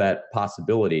that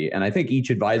possibility. And I think each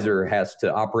advisor has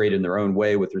to operate in their own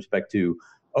way with respect to,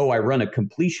 I run a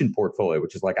completion portfolio,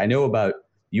 which is like, I know about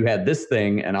you had this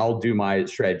thing and I'll do my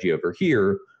strategy over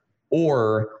here.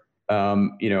 Or,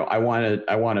 I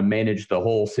want to manage the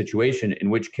whole situation, in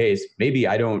which case maybe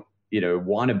I don't,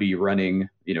 want to be running,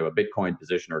 a Bitcoin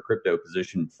position or a crypto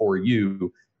position for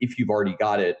you if you've already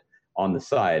got it on the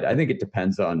side. I think it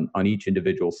depends on each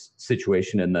individual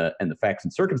situation and the facts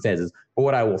and circumstances. But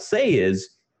what I will say is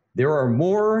there are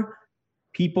more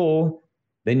people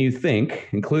than you think,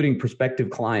 including prospective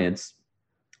clients,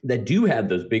 that do have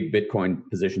those big Bitcoin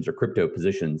positions or crypto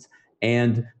positions.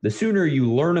 And the sooner you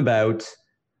learn about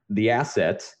the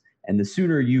asset and the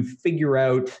sooner you figure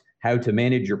out how to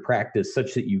manage your practice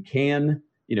such that you can,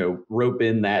 rope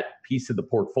in that piece of the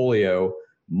portfolio,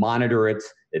 monitor it,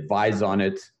 advise on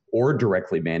it, or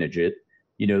directly manage it,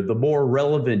 the more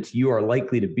relevant you are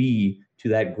likely to be to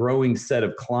that growing set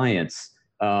of clients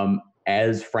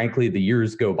as frankly the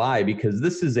years go by, because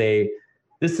this is a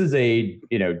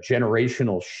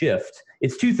generational shift.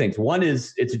 It's two things. One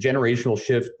is it's a generational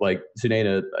shift, like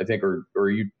Sunaina, I think, or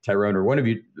you, Tyrone, or one of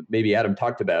you, maybe Adam,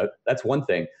 talked about. That's one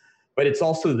thing, but it's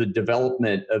also the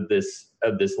development of this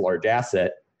large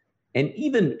asset. And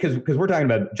even because we're talking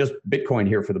about just Bitcoin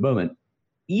here for the moment,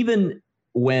 even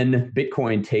when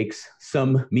Bitcoin takes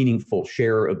some meaningful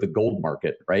share of the gold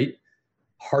market, right?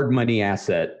 Hard money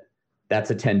asset,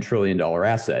 that's a $10 trillion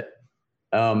asset.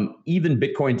 Even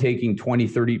Bitcoin taking 20,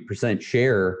 30%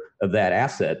 share of that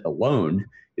asset alone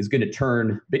is going to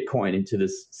turn Bitcoin into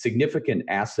this significant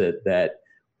asset that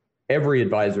every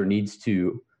advisor needs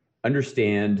to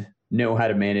understand, know how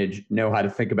to manage, know how to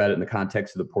think about it in the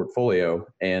context of the portfolio.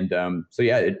 And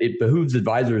it behooves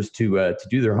advisors to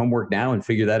do their homework now and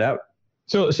figure that out.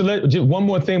 So just one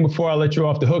more thing before I let you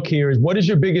off the hook here is, what is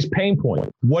your biggest pain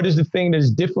point? What is the thing that is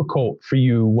difficult for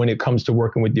you when it comes to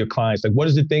working with your clients? Like, what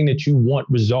is the thing that you want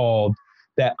resolved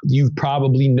that you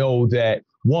probably know that,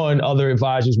 one, other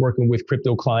advisors working with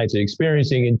crypto clients are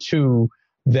experiencing, and two,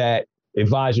 that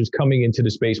advisors coming into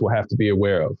the space will have to be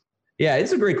aware of? Yeah,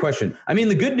 it's a great question. I mean,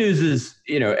 the good news is,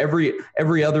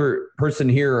 every other person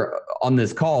here on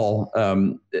this call,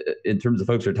 in terms of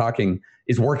folks who are talking,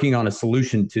 is working on a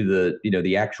solution to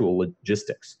the actual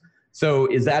logistics. So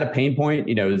is that a pain point?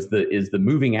 Is the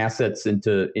moving assets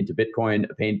into Bitcoin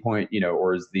a pain point?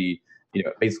 Or is the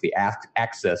basically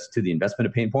access to the investment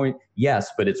a pain point? Yes,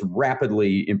 but it's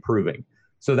rapidly improving.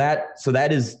 So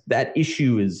that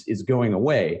issue is going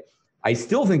away. I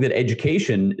still think that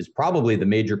education is probably the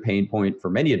major pain point for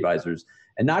many advisors,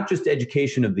 and not just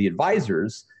education of the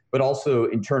advisors, but also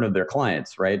in turn of their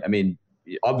clients, right? I mean,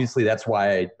 obviously that's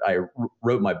why I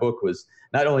wrote my book, was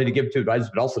not only to give to advisors,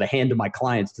 but also to hand to my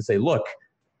clients to say, look,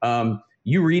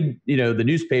 you read, the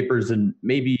newspapers, and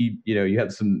maybe, you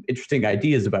have some interesting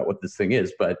ideas about what this thing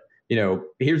is, but,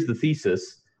 here's the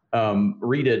thesis,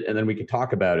 read it, and then we can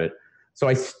talk about it. So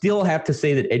I still have to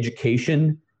say that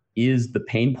education is the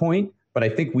pain point, but I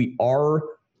think we are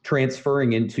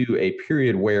transferring into a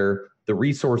period where the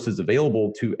resources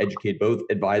available to educate both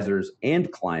advisors and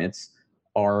clients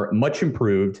are much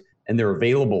improved, and they're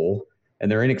available, and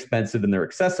they're inexpensive, and they're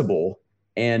accessible.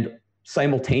 And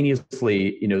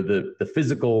simultaneously, the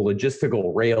physical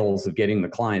logistical rails of getting the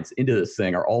clients into this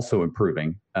thing are also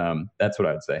improving. That's what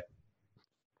I would say.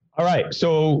 All right.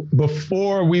 So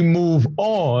before we move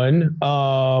on,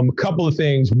 a couple of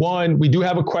things. One, we do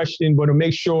have a question, but to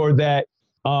make sure that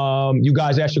you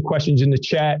guys ask your questions in the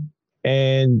chat,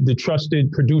 and the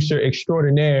trusted producer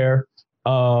extraordinaire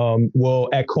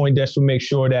at CoinDesk will make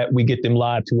sure that we get them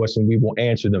live to us, and we will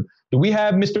answer them. Do we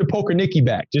have Mr. Poker Nicky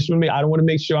back? Just for me, I don't want to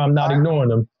make sure I'm not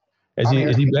ignoring him. Is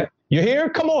he back? You're here?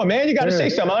 Come on, man. You got to say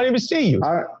something. I don't even see you.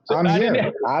 I'm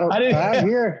here. I'm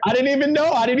here. I didn't even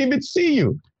know. I didn't even see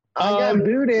you. I got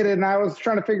booted, and I was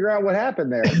trying to figure out what happened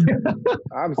there.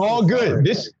 I'm so all good.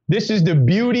 Sorry. This is the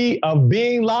beauty of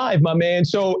being live, my man.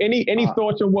 So any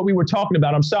thoughts on what we were talking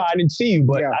about? I'm sorry I didn't see you,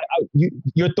 but yeah.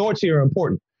 Your thoughts here are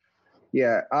important.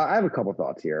 Yeah, I have a couple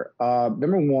thoughts here.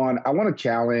 Number one, I want to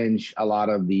challenge there's a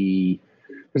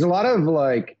lot of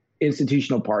like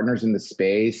institutional partners in the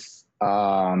space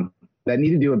that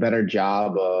need to do a better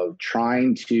job of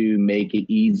trying to make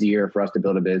it easier for us to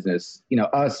build a business.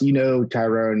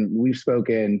 Tyrone, we've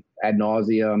spoken ad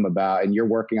nauseum about, and you're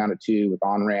working on it too with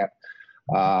OnRamp,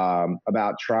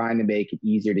 about trying to make it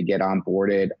easier to get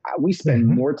onboarded. We spend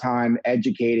more time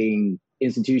educating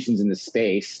institutions in the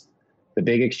space, the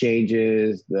big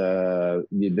exchanges,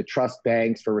 the trust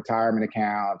banks for retirement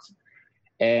accounts.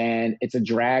 And it's a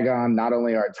drag on not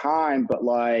only our time, but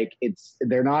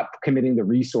they're not committing the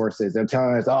resources. They're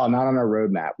telling us, oh, not on our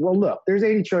roadmap. Well, look, there's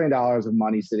 $80 trillion of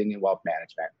money sitting in wealth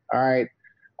management. All right.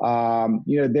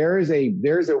 There's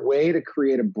a way to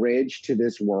create a bridge to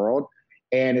this world.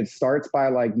 And it starts by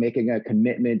making a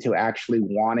commitment to actually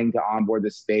wanting to onboard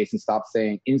this space and stop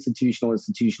saying institutional.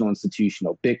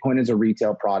 Bitcoin is a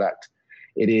retail product.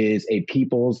 It is a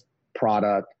people's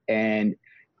product. And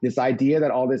this idea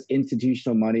that all this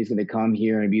institutional money is going to come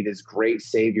here and be this great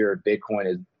savior of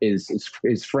Bitcoin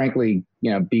is frankly,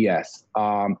 BS.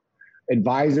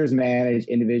 Advisors manage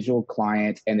individual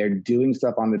clients, and they're doing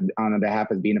stuff on the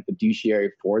behalf of being a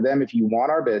fiduciary for them. If you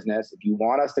want our business, if you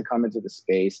want us to come into the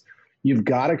space, you've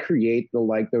got to create the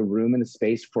room and the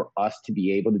space for us to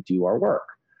be able to do our work.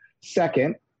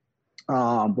 Second,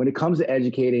 when it comes to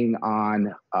educating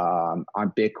on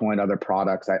Bitcoin, other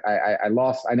products, I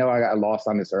got lost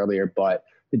on this earlier, but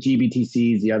the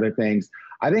GBTCs, the other things,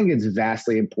 I think it's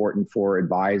vastly important for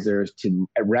advisors to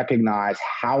recognize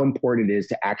how important it is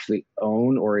to actually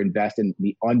own or invest in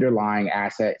the underlying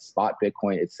asset, spot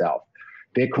Bitcoin itself.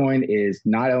 Bitcoin is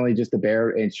not only just a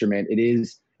bearer instrument, it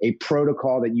is a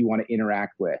protocol that you want to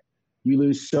interact with. You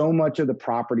lose so much of the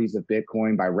properties of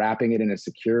Bitcoin by wrapping it in a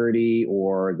security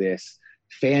or this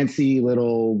fancy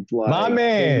little my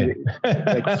man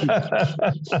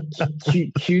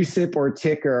QSIP or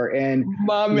ticker. And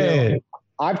my man,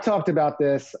 I've talked about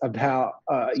this about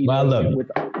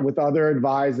with other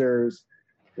advisors.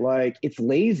 Like, it's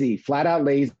lazy, flat out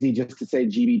lazy, just to say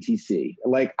GBTC.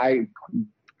 Like,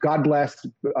 God bless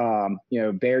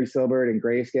Barry Silbert and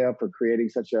Grayscale for creating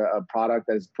such a product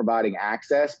that is providing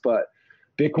access. But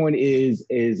Bitcoin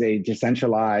is a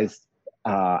decentralized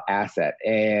asset,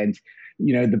 and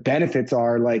the benefits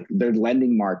are like they're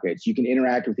lending markets. You can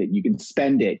interact with it, you can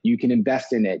spend it, you can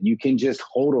invest in it, you can just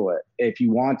hodl it if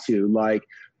you want to.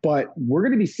 But we're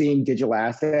going to be seeing digital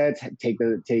assets take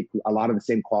a lot of the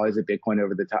same qualities of Bitcoin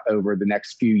over the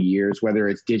next few years, whether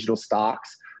it's digital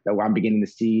stocks that I'm beginning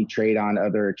to see trade on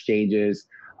other exchanges,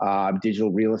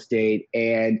 digital real estate.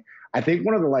 And I think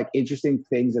one of the interesting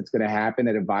things that's going to happen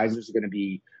that advisors are going to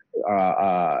be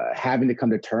having to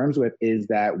come to terms with is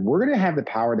that we're going to have the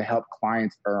power to help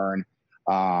clients earn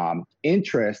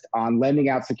interest on lending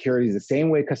out securities the same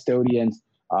way custodians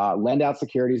lend out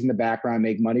securities in the background,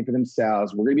 make money for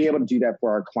themselves. We're going to be able to do that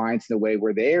for our clients in a way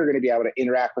where they are going to be able to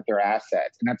interact with their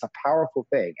assets. And that's a powerful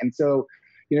thing. And so,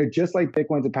 just like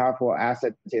Bitcoin's a powerful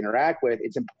asset to interact with,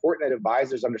 it's important that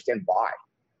advisors understand why.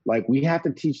 We have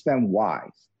to teach them why.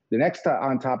 The next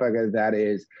on topic of that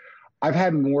is, I've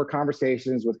had more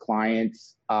conversations with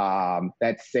clients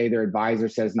that say their advisor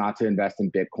says not to invest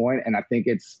in Bitcoin. And I think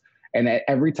and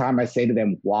every time I say to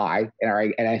them why,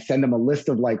 and I send them a list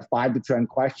of 5 to 10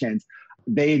 questions,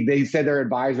 they say their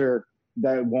advisor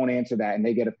that won't answer that, and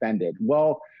they get offended.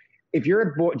 Well, if you're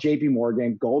at JP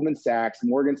Morgan, Goldman Sachs,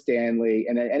 Morgan Stanley,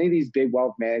 and any of these big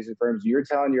wealth management firms, you're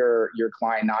telling your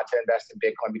client not to invest in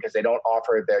Bitcoin because they don't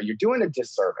offer it there, you're doing a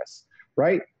disservice,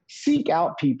 right? Seek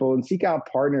out people and seek out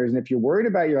partners. And if you're worried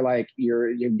about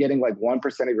you're getting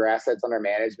 1% of your assets under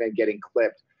management getting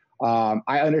clipped,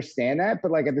 I understand that.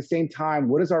 But at the same time,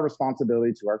 what is our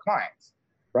responsibility to our clients?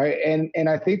 Right. And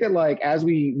I think that as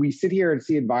we sit here and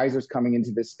see advisors coming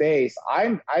into this space,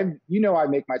 I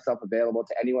make myself available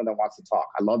to anyone that wants to talk.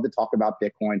 I love to talk about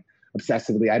Bitcoin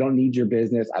obsessively. I don't need your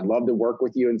business. I'd love to work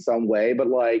with you in some way, but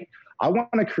I want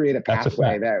to create a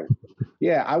pathway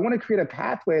I want to create a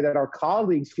pathway that our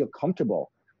colleagues feel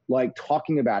comfortable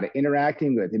talking about it,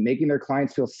 interacting with, and making their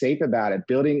clients feel safe about it,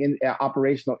 building in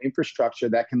operational infrastructure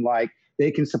that can they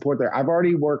can support I've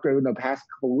already worked over the past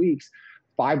couple of weeks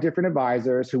 5 different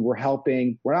advisors who we're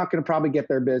helping. We're not going to probably get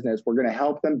their business. We're going to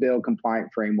help them build compliant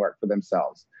framework for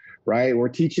themselves, right? We're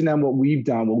teaching them what we've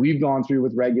done, what we've gone through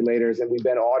with regulators, and we've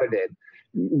been audited.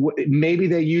 Maybe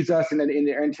they use us in the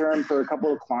interim for a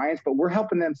couple of clients, but we're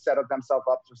helping them set up themselves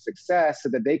up for success so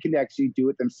that they can actually do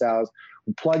it themselves.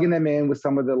 We're plugging them in with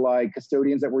some of the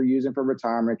custodians that we're using for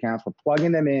retirement accounts. We're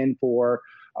plugging them in for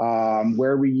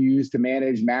where we use to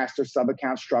manage master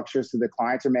sub-account structures so the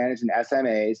clients are managing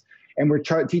SMAs. And we're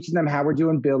teaching them how we're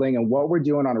doing billing and what we're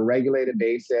doing on a regulated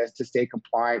basis to stay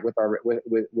compliant with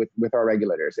our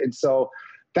regulators. And so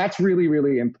that's really,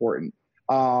 really important.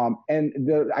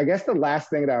 And I guess the last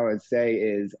thing that I would say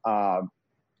is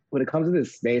when it comes to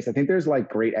this space, I think there's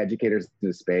great educators in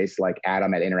the space like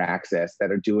Adam at Interaccess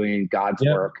that are doing God's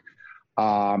work,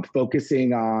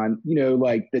 focusing on,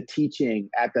 the teaching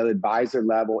at the advisor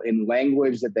level in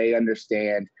language that they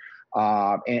understand.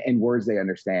 And words they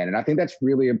understand. And I think that's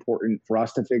really important for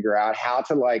us to figure out how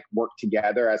to work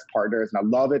together as partners. And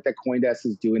I love it that CoinDesk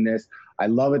is doing this. I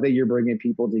love it that you're bringing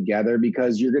people together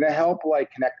because you're going to help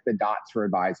connect the dots for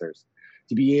advisors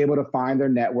to be able to find their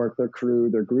network, their crew,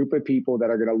 their group of people that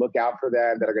are going to look out for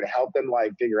them, that are going to help them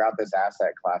figure out this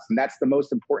asset class. And that's the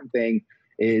most important thing,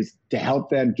 is to help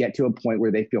them get to a point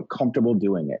where they feel comfortable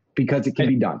doing it, because it can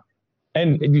be done.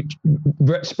 And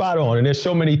spot on. And there's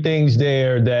so many things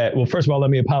there that, well, first of all, let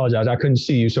me apologize. I couldn't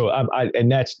see you. So and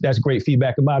that's great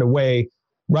feedback. And by the way,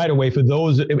 right away, for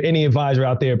those, any advisor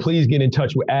out there, please get in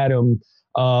touch with Adam.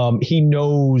 He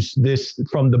knows this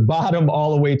from the bottom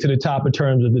all the way to the top in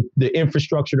terms of the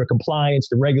infrastructure, the compliance,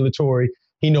 the regulatory.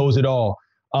 He knows it all.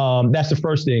 That's the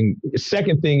first thing.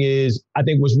 Second thing is, I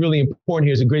think what's really important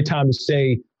here is a great time to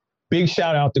say, big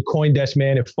shout out to CoinDesk,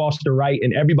 man, and Foster Wright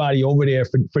and everybody over there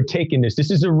for taking this.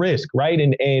 This is a risk, right?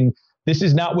 And this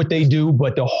is not what they do,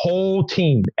 but the whole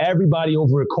team, everybody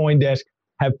over at CoinDesk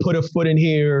have put a foot in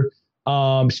here.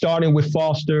 starting with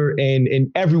Foster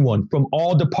and everyone from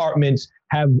all departments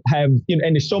have, and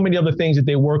there's so many other things that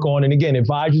they work on. And again,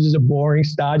 advisors is a boring,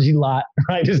 stodgy lot,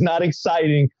 right? It's not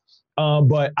exciting.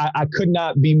 But I could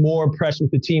not be more impressed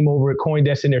with the team over at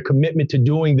CoinDesk and their commitment to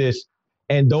doing this.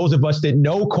 And those of us that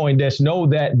know CoinDesk know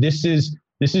that this is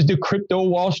the Crypto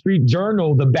Wall Street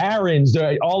Journal, the Barron's,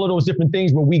 all of those different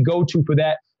things where we go to for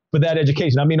that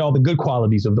education. I mean, all the good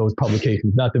qualities of those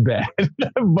publications, not the bad.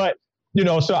 But,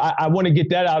 so I want to get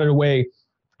that out of the way.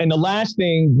 And the last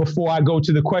thing before I go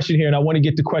to the question here, and I want to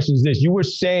get the question is this. You were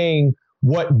saying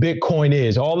what Bitcoin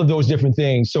is, all of those different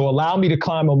things. So allow me to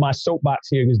climb on my soapbox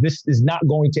here, because this is not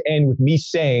going to end with me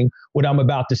saying what I'm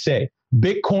about to say.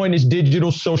 Bitcoin is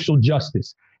digital social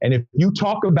justice. And if you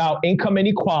talk about income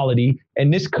inequality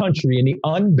in this country and the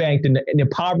unbanked and the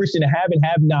impoverished and the have and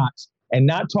have-nots and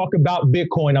not talk about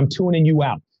Bitcoin, I'm tuning you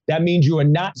out. That means you are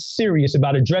not serious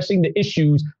about addressing the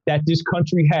issues that this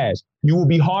country has. You will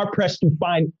be hard-pressed to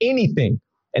find anything.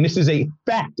 And this is a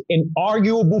fact, an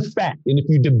arguable fact. And if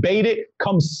you debate it,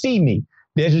 come see me.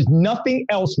 There's just nothing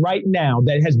else right now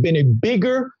that has been a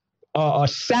bigger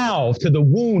salve to the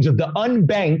wounds of the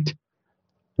unbanked.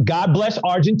 God bless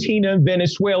Argentina and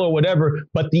Venezuela or whatever,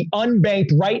 but the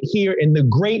unbanked right here in the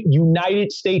great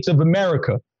United States of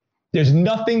America. There's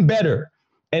nothing better.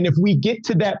 And if we get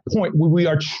to that point where we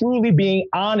are truly being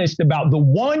honest about the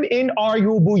one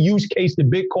inarguable use case that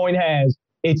Bitcoin has,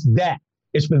 it's that.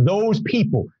 It's for those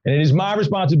people. And it is my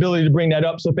responsibility to bring that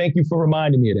up. So thank you for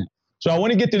reminding me of that. So I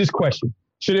want to get to this question.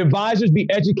 Should advisors be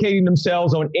educating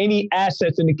themselves on any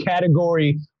assets in the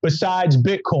category besides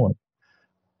Bitcoin?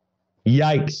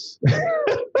 Yikes.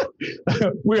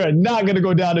 We are not going to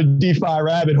go down a DeFi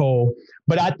rabbit hole.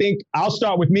 But I think I'll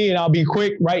start with me and I'll be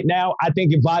quick right now. I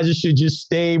think advisors should just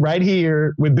stay right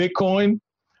here with Bitcoin.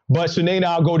 But Sunaina,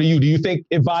 I'll go to you. Do you think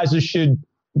advisors should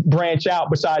branch out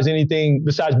besides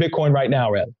Bitcoin right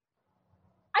now, rather?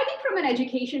 I think from an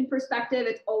education perspective,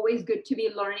 it's always good to be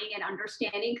learning and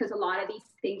understanding, because a lot of these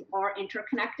things are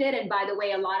interconnected. And by the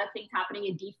way, a lot of things happening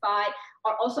in DeFi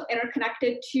are also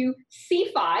interconnected to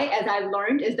CeFi, as I've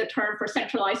learned is the term for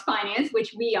centralized finance,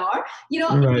 which we are.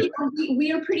 Right.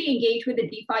 We are pretty engaged with the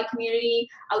DeFi community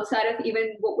outside of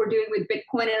even what we're doing with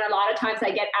Bitcoin. And a lot of times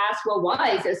I get asked, well,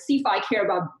 why does CeFi care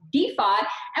about DeFi?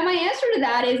 And my answer to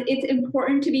that is it's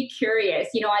important to be curious.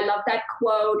 I love that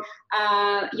quote,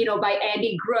 by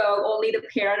Andy Grove, only the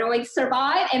paranoid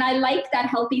survive. And I like that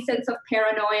healthy sense of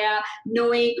paranoia,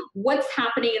 knowing what's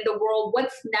happening in the world,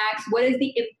 what's next, what is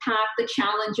the impact, the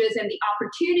challenges and the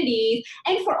opportunities.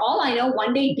 And for all I know,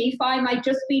 one day DeFi might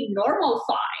just be normal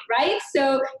fi, right?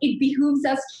 So it behooves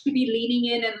us to be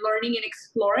leaning in and learning and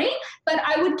exploring. But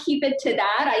I would keep it to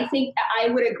that. I think I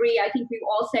would agree. I think we've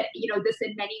all said, this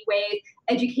in many ways.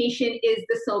 Education is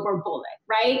the silver bullet,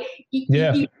 right?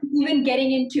 Yeah. Even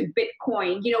getting into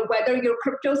Bitcoin, whether you're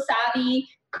crypto savvy,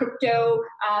 crypto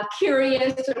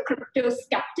curious, or crypto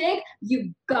skeptic,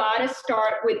 you've got to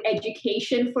start with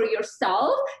education for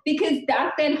yourself, because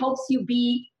that then helps you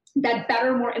be that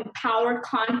better, more empowered,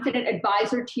 confident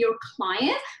advisor to your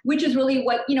client, which is really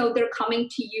what, they're coming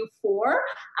to you for.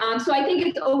 So I think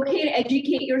it's okay to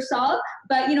educate yourself,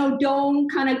 but, don't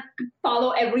kind of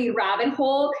follow every rabbit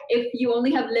hole. If you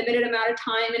only have limited amount of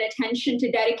time and attention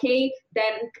to dedicate,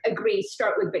 then agree,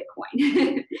 start with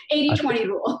Bitcoin. 80-20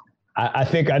 rule. I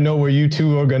think I know where you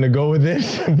two are going to go with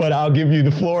this, but I'll give you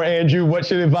the floor, Andrew. What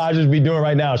should advisors be doing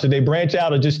right now? Should they branch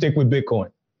out or just stick with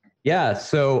Bitcoin? Yeah,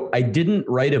 so I didn't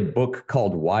write a book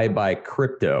called Why Buy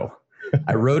Crypto.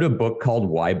 I wrote a book called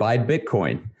Why Buy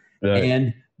Bitcoin. Right.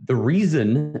 And the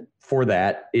reason for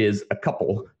that is a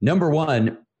couple. Number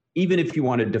one, even if you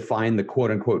want to define the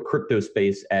quote unquote crypto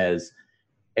space as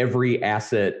every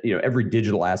asset, every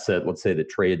digital asset, let's say that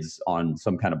trades on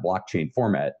some kind of blockchain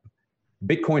format,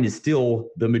 Bitcoin is still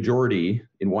the majority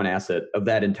in one asset of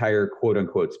that entire quote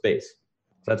unquote space.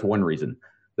 So that's one reason.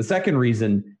 The second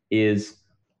reason is,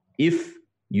 if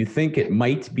you think it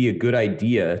might be a good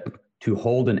idea to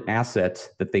hold an asset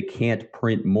that they can't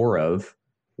print more of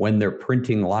when they're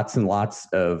printing lots and lots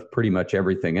of pretty much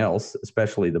everything else,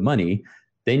 especially the money,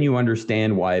 then you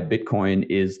understand why Bitcoin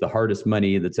is the hardest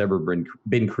money that's ever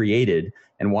been created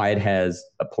and why it has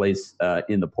a place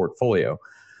in the portfolio.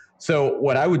 So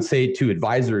what I would say to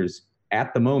advisors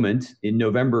at the moment in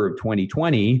November of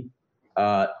 2020,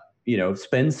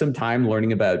 spend some time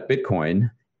learning about Bitcoin.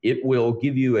 It will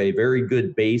give you a very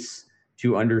good base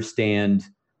to understand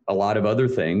a lot of other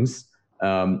things,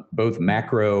 both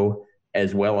macro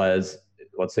as well as,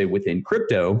 let's say, within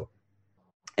crypto.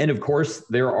 And of course,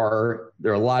 there are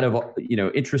a lot of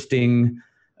interesting,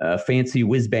 fancy,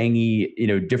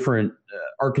 whiz-bangy, different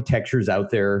architectures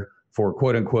out there for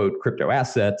quote unquote crypto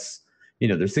assets.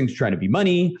 There's things trying to be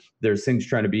money. There's things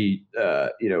trying to be,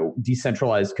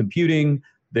 decentralized computing.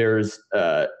 There's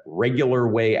regular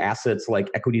way assets like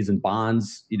equities and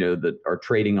bonds, that are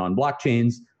trading on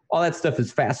blockchains. All that stuff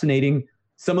is fascinating.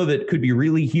 Some of it could be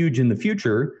really huge in the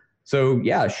future. So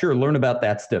yeah, sure, learn about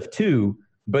that stuff too.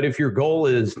 But if your goal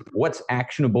is what's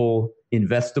actionable,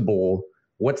 investable,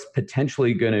 what's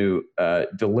potentially going to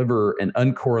deliver an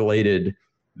uncorrelated,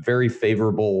 very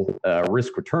favorable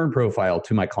risk-return profile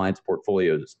to my clients'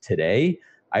 portfolios today,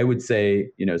 I would say,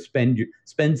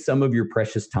 spend some of your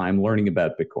precious time learning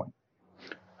about Bitcoin.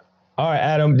 All right,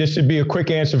 Adam, this should be a quick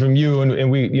answer from you.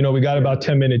 And we got about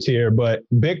 10 minutes here, but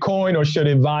Bitcoin, or should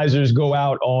advisors go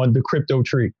out on the crypto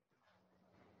tree?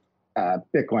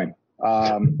 Bitcoin.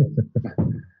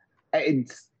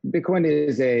 Bitcoin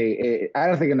is I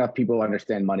don't think enough people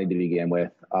understand money to begin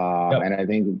with. And I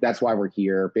think that's why we're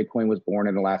here. Bitcoin was born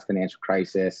in the last financial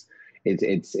crisis.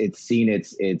 It's seen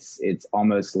it's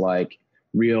almost like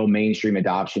real mainstream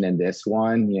adoption in this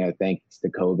one, thanks to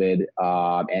COVID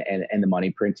and the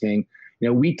money printing.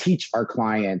 We teach our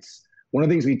clients, one of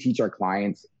the things we teach our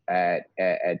clients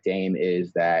at Dame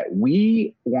is that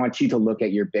we want you to look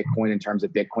at your Bitcoin in terms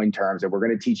of Bitcoin terms, and we're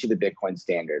going to teach you the Bitcoin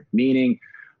standard, meaning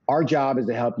our job is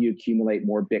to help you accumulate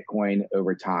more Bitcoin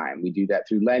over time. We do that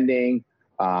through lending.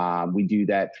 We do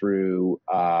that through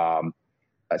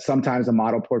sometimes a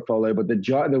model portfolio, but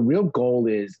the real goal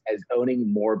is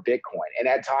owning more Bitcoin. And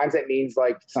at times that means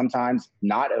sometimes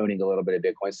not owning a little bit of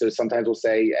Bitcoin. So sometimes we'll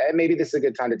say, maybe this is a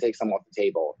good time to take some off the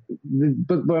table.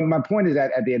 But my point is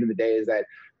that at the end of the day is that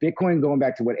Bitcoin, going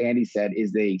back to what Andy said,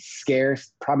 is the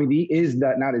scarce,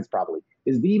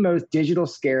 is the most digital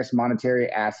scarce monetary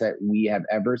asset we have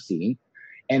ever seen.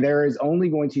 And there is only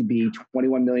going to be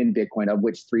 21 million Bitcoin, of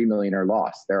which 3 million are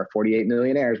lost. There are 48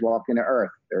 millionaires walking the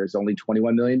earth. There is only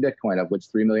 21 million Bitcoin, of which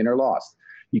 3 million are lost.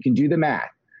 You can do the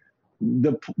math.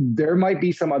 There might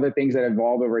be some other things that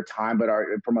evolve over time, but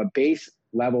from a base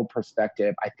level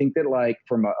perspective, I think that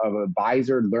from an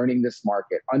advisor learning this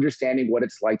market, understanding what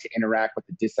it's like to interact with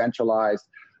the decentralized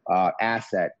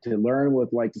asset, to learn with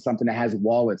something that has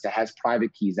wallets, that has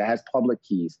private keys, that has public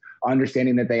keys,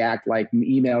 understanding that they act like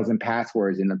emails and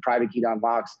passwords and the private key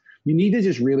unlocks. You need to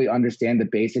just really understand the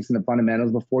basics and the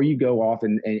fundamentals before you go off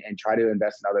and try to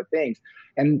invest in other things.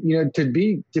 And to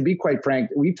be quite frank,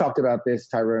 we've talked about this,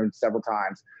 Tyrone, several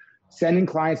times. Sending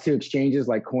clients to exchanges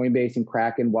like Coinbase and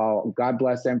Kraken, while God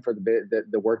bless them for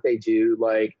the work they do,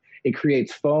 it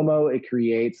creates FOMO. It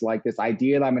creates this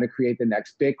idea that I'm going to create the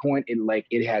next Bitcoin.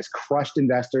 It has crushed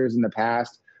investors in the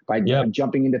past by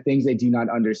jumping into things they do not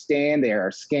understand. There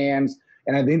are scams.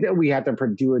 And I think that we have to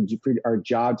do our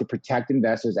job to protect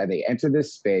investors as they enter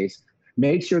this space,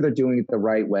 make sure they're doing it the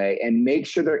right way, and make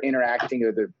sure they're interacting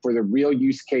for the real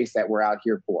use case that we're out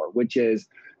here for, which is,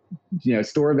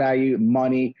 store value,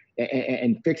 money,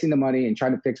 and fixing the money and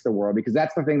trying to fix the world. Because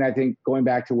that's the thing that I think, going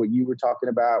back to what you were talking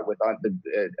about with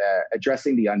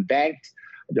addressing the unbanked,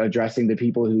 addressing the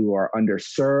people who are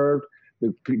underserved,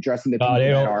 addressing the people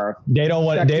they don't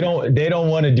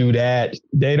want to do that.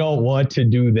 They don't want to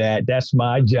do that. That's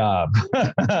my job.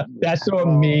 That's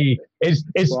on me.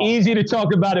 It's easy to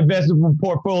talk about investment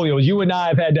portfolios. You and I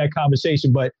have had that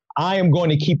conversation, but I am going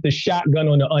to keep the shotgun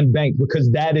on the unbanked because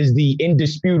that is the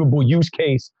indisputable use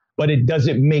case, but it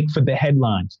doesn't make for the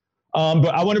headlines. But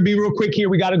I want to be real quick here.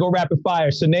 We got to go rapid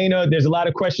fire. So Nana, there's a lot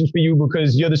of questions for you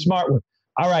because you're the smart one.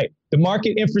 All right. The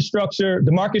market structure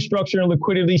and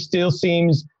liquidity still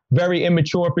seems very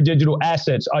immature for digital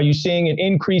assets. Are you seeing an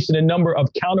increase in the number of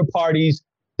counterparties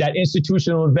that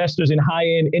institutional investors and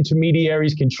high-end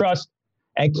intermediaries can trust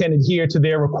and can adhere to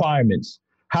their requirements?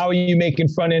 How are you making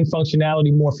front-end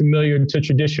functionality more familiar to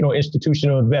traditional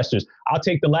institutional investors? I'll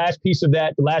take the last piece of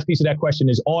that. The last piece of that question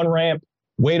is on-ramp.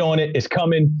 Wait on it. It's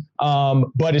coming.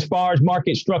 But as far as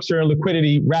market structure and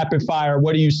liquidity, rapid fire,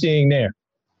 what are you seeing there?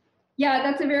 Yeah,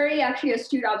 that's a very actually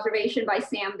astute observation by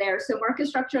Sam there. So market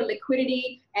structure,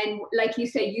 liquidity, and like you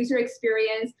said, user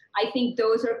experience, I think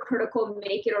those are critical,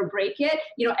 make it or break it.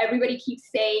 Everybody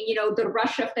keeps saying, the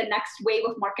rush of the next wave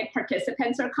of market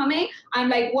participants are coming. I'm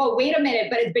like, whoa, wait a minute,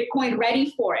 but is Bitcoin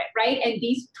ready for it, right? And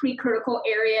these three critical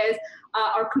areas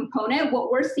are component.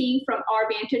 What we're seeing from our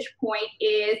vantage point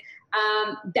is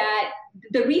that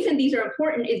the reason these are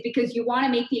important is because you want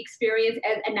to make the experience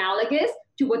as analogous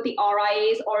to what the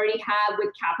RIAs already have with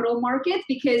capital markets,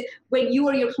 because when you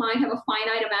or your client have a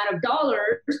finite amount of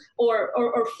dollars or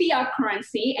fiat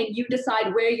currency and you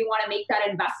decide where you want to make that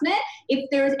investment, if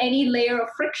there's any layer of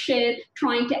friction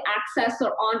trying to access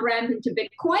or on-ramp into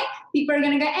Bitcoin, people are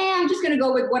going to go, I'm just going to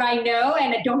go with what I know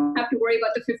and I don't have to worry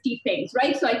about the 50 things,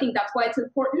 right? So I think that's why it's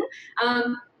important.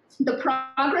 the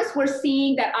progress we're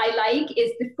seeing that I like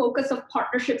is the focus of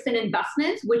partnerships and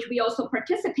investments, which we also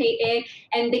participate in.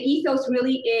 And the ethos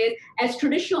really is, as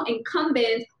traditional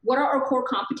incumbents, what are our core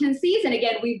competencies? And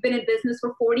again, we've been in business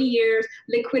for 40 years.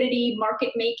 Liquidity,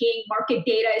 market making, market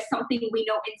data is something we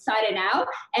know inside and out.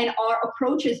 And our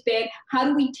approach has been, how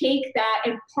do we take that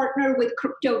and partner with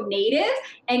crypto natives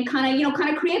and kind of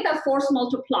create that force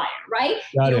multiplier, right?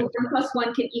 1 +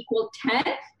 1 can equal 10.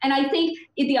 And I think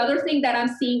the other thing that I'm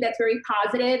seeing that's very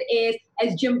positive is,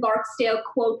 as Jim Barksdale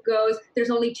quote goes, there's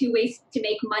only 2 ways to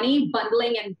make money,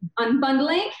 bundling and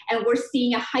unbundling. And we're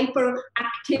seeing a hyper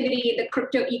activity in the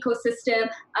crypto ecosystem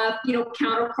of,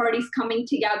 counterparties coming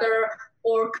together,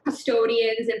 or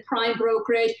custodians and prime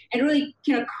brokerage, and really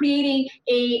creating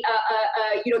the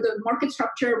market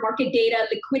structure, market data,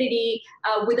 liquidity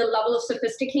with a level of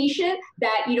sophistication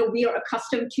that we are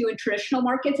accustomed to in traditional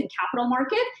markets and capital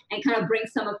markets, and kind of bring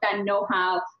some of that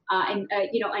know-how and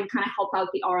kind of help out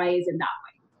the RIAs in that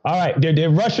way. All right,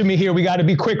 they're rushing me here. We got to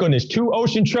be quick on this. Two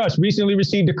Ocean Trust recently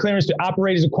received a clearance to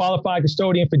operate as a qualified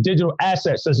custodian for digital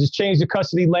assets. Does this change the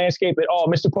custody landscape at all?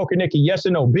 Mr. Pokornicki, yes or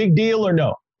no? Big deal or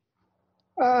no?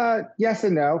 Yes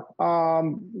and no.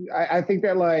 I think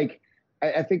that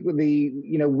I think with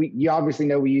you obviously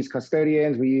know we use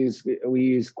custodians, we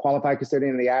use qualified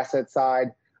custodian on the asset side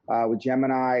with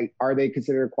Gemini. Are they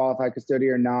considered a qualified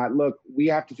custodian or not? Look, we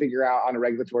have to figure out on a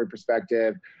regulatory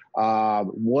perspective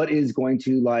what is going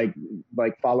to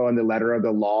follow in the letter of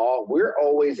the law. We're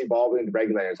always evolving with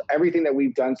regulators. Everything that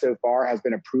we've done so far has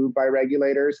been approved by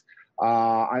regulators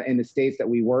in the states that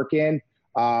we work in.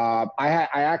 I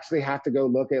actually have to go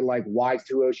look at why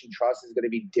Two Ocean Trust is going to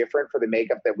be different for the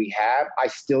makeup that we have. I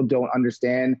still don't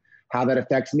understand how that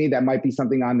affects me. That might be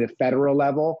something on the federal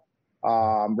level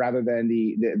rather than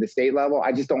the state level.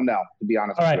 I just don't know, to be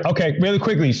honest. All right. Okay. Really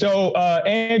quickly. So,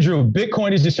 Andrew,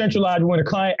 Bitcoin is decentralized. When a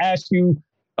client asks you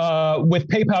with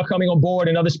PayPal coming on board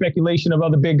and other speculation of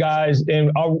other big guys,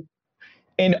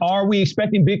 and are we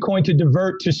expecting Bitcoin to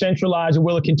divert to centralized, or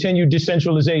will it continue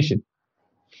decentralization?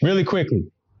 Really quickly.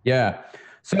 Yeah.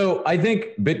 So I think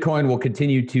Bitcoin will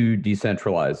continue to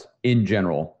decentralize in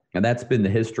general. And that's been the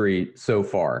history so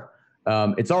far.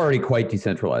 It's already quite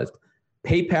decentralized.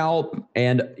 PayPal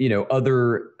and,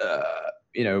 other,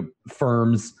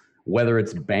 firms, whether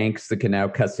it's banks that can now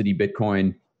custody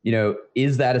Bitcoin,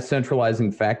 is that a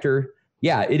centralizing factor?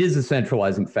 Yeah, it is a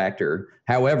centralizing factor.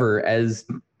 However, as,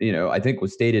 I think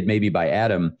was stated maybe by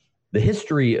Adam, the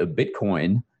history of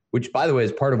Bitcoin, which, by the way,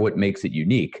 is part of what makes it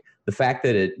unique. The fact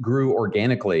that it grew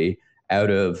organically out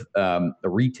of the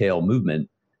retail movement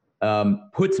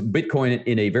puts Bitcoin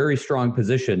in a very strong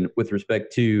position with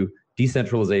respect to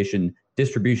decentralization,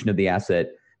 distribution of the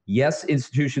asset. Yes,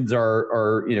 institutions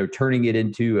are turning it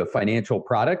into a financial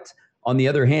product. On the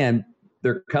other hand,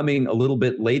 they're coming a little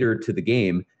bit later to the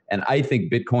game. And I think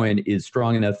Bitcoin is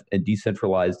strong enough and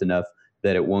decentralized enough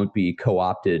that it won't be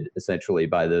co-opted essentially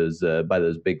by those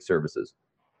big services.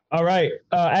 All right.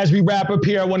 As we wrap up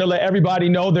here, I want to let everybody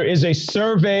know there is a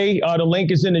survey. The link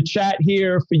is in the chat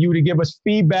here for you to give us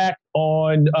feedback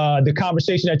on the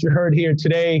conversation that you heard here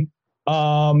today.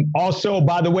 Also,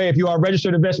 by the way, if you are a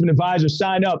registered investment advisor,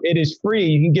 sign up. It is free.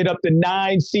 You can get up to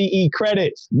 9 CE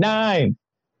credits. 9,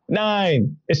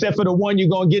 except for the one you're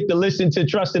going to get to listen to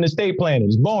Trust and Estate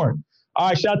Planners. Born. All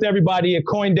right. Shout out to everybody at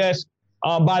CoinDesk.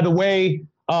 By the way,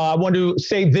 I want to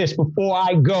say this before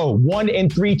I go. 1 in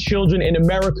 3 children in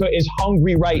America is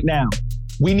hungry right now.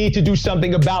 We need to do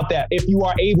something about that. If you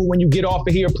are able, when you get off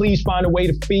of here, please find a way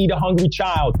to feed a hungry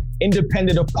child,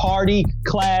 independent of party,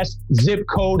 class, zip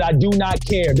code. I do not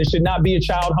care. There should not be a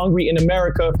child hungry in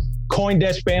America.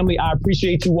 CoinDesk family, I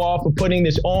appreciate you all for putting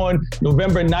this on.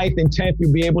 November 9th and 10th,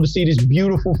 you'll be able to see these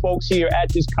beautiful folks here at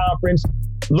this conference.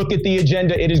 Look at the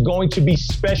agenda. It is going to be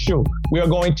special. We are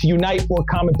going to unite for a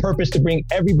common purpose to bring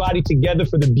everybody together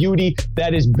for the beauty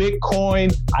that is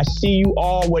Bitcoin. I see you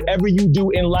all. Whatever you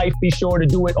do in life, be sure to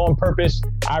do it on purpose.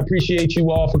 I appreciate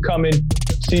you all for coming.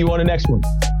 See you on the next one.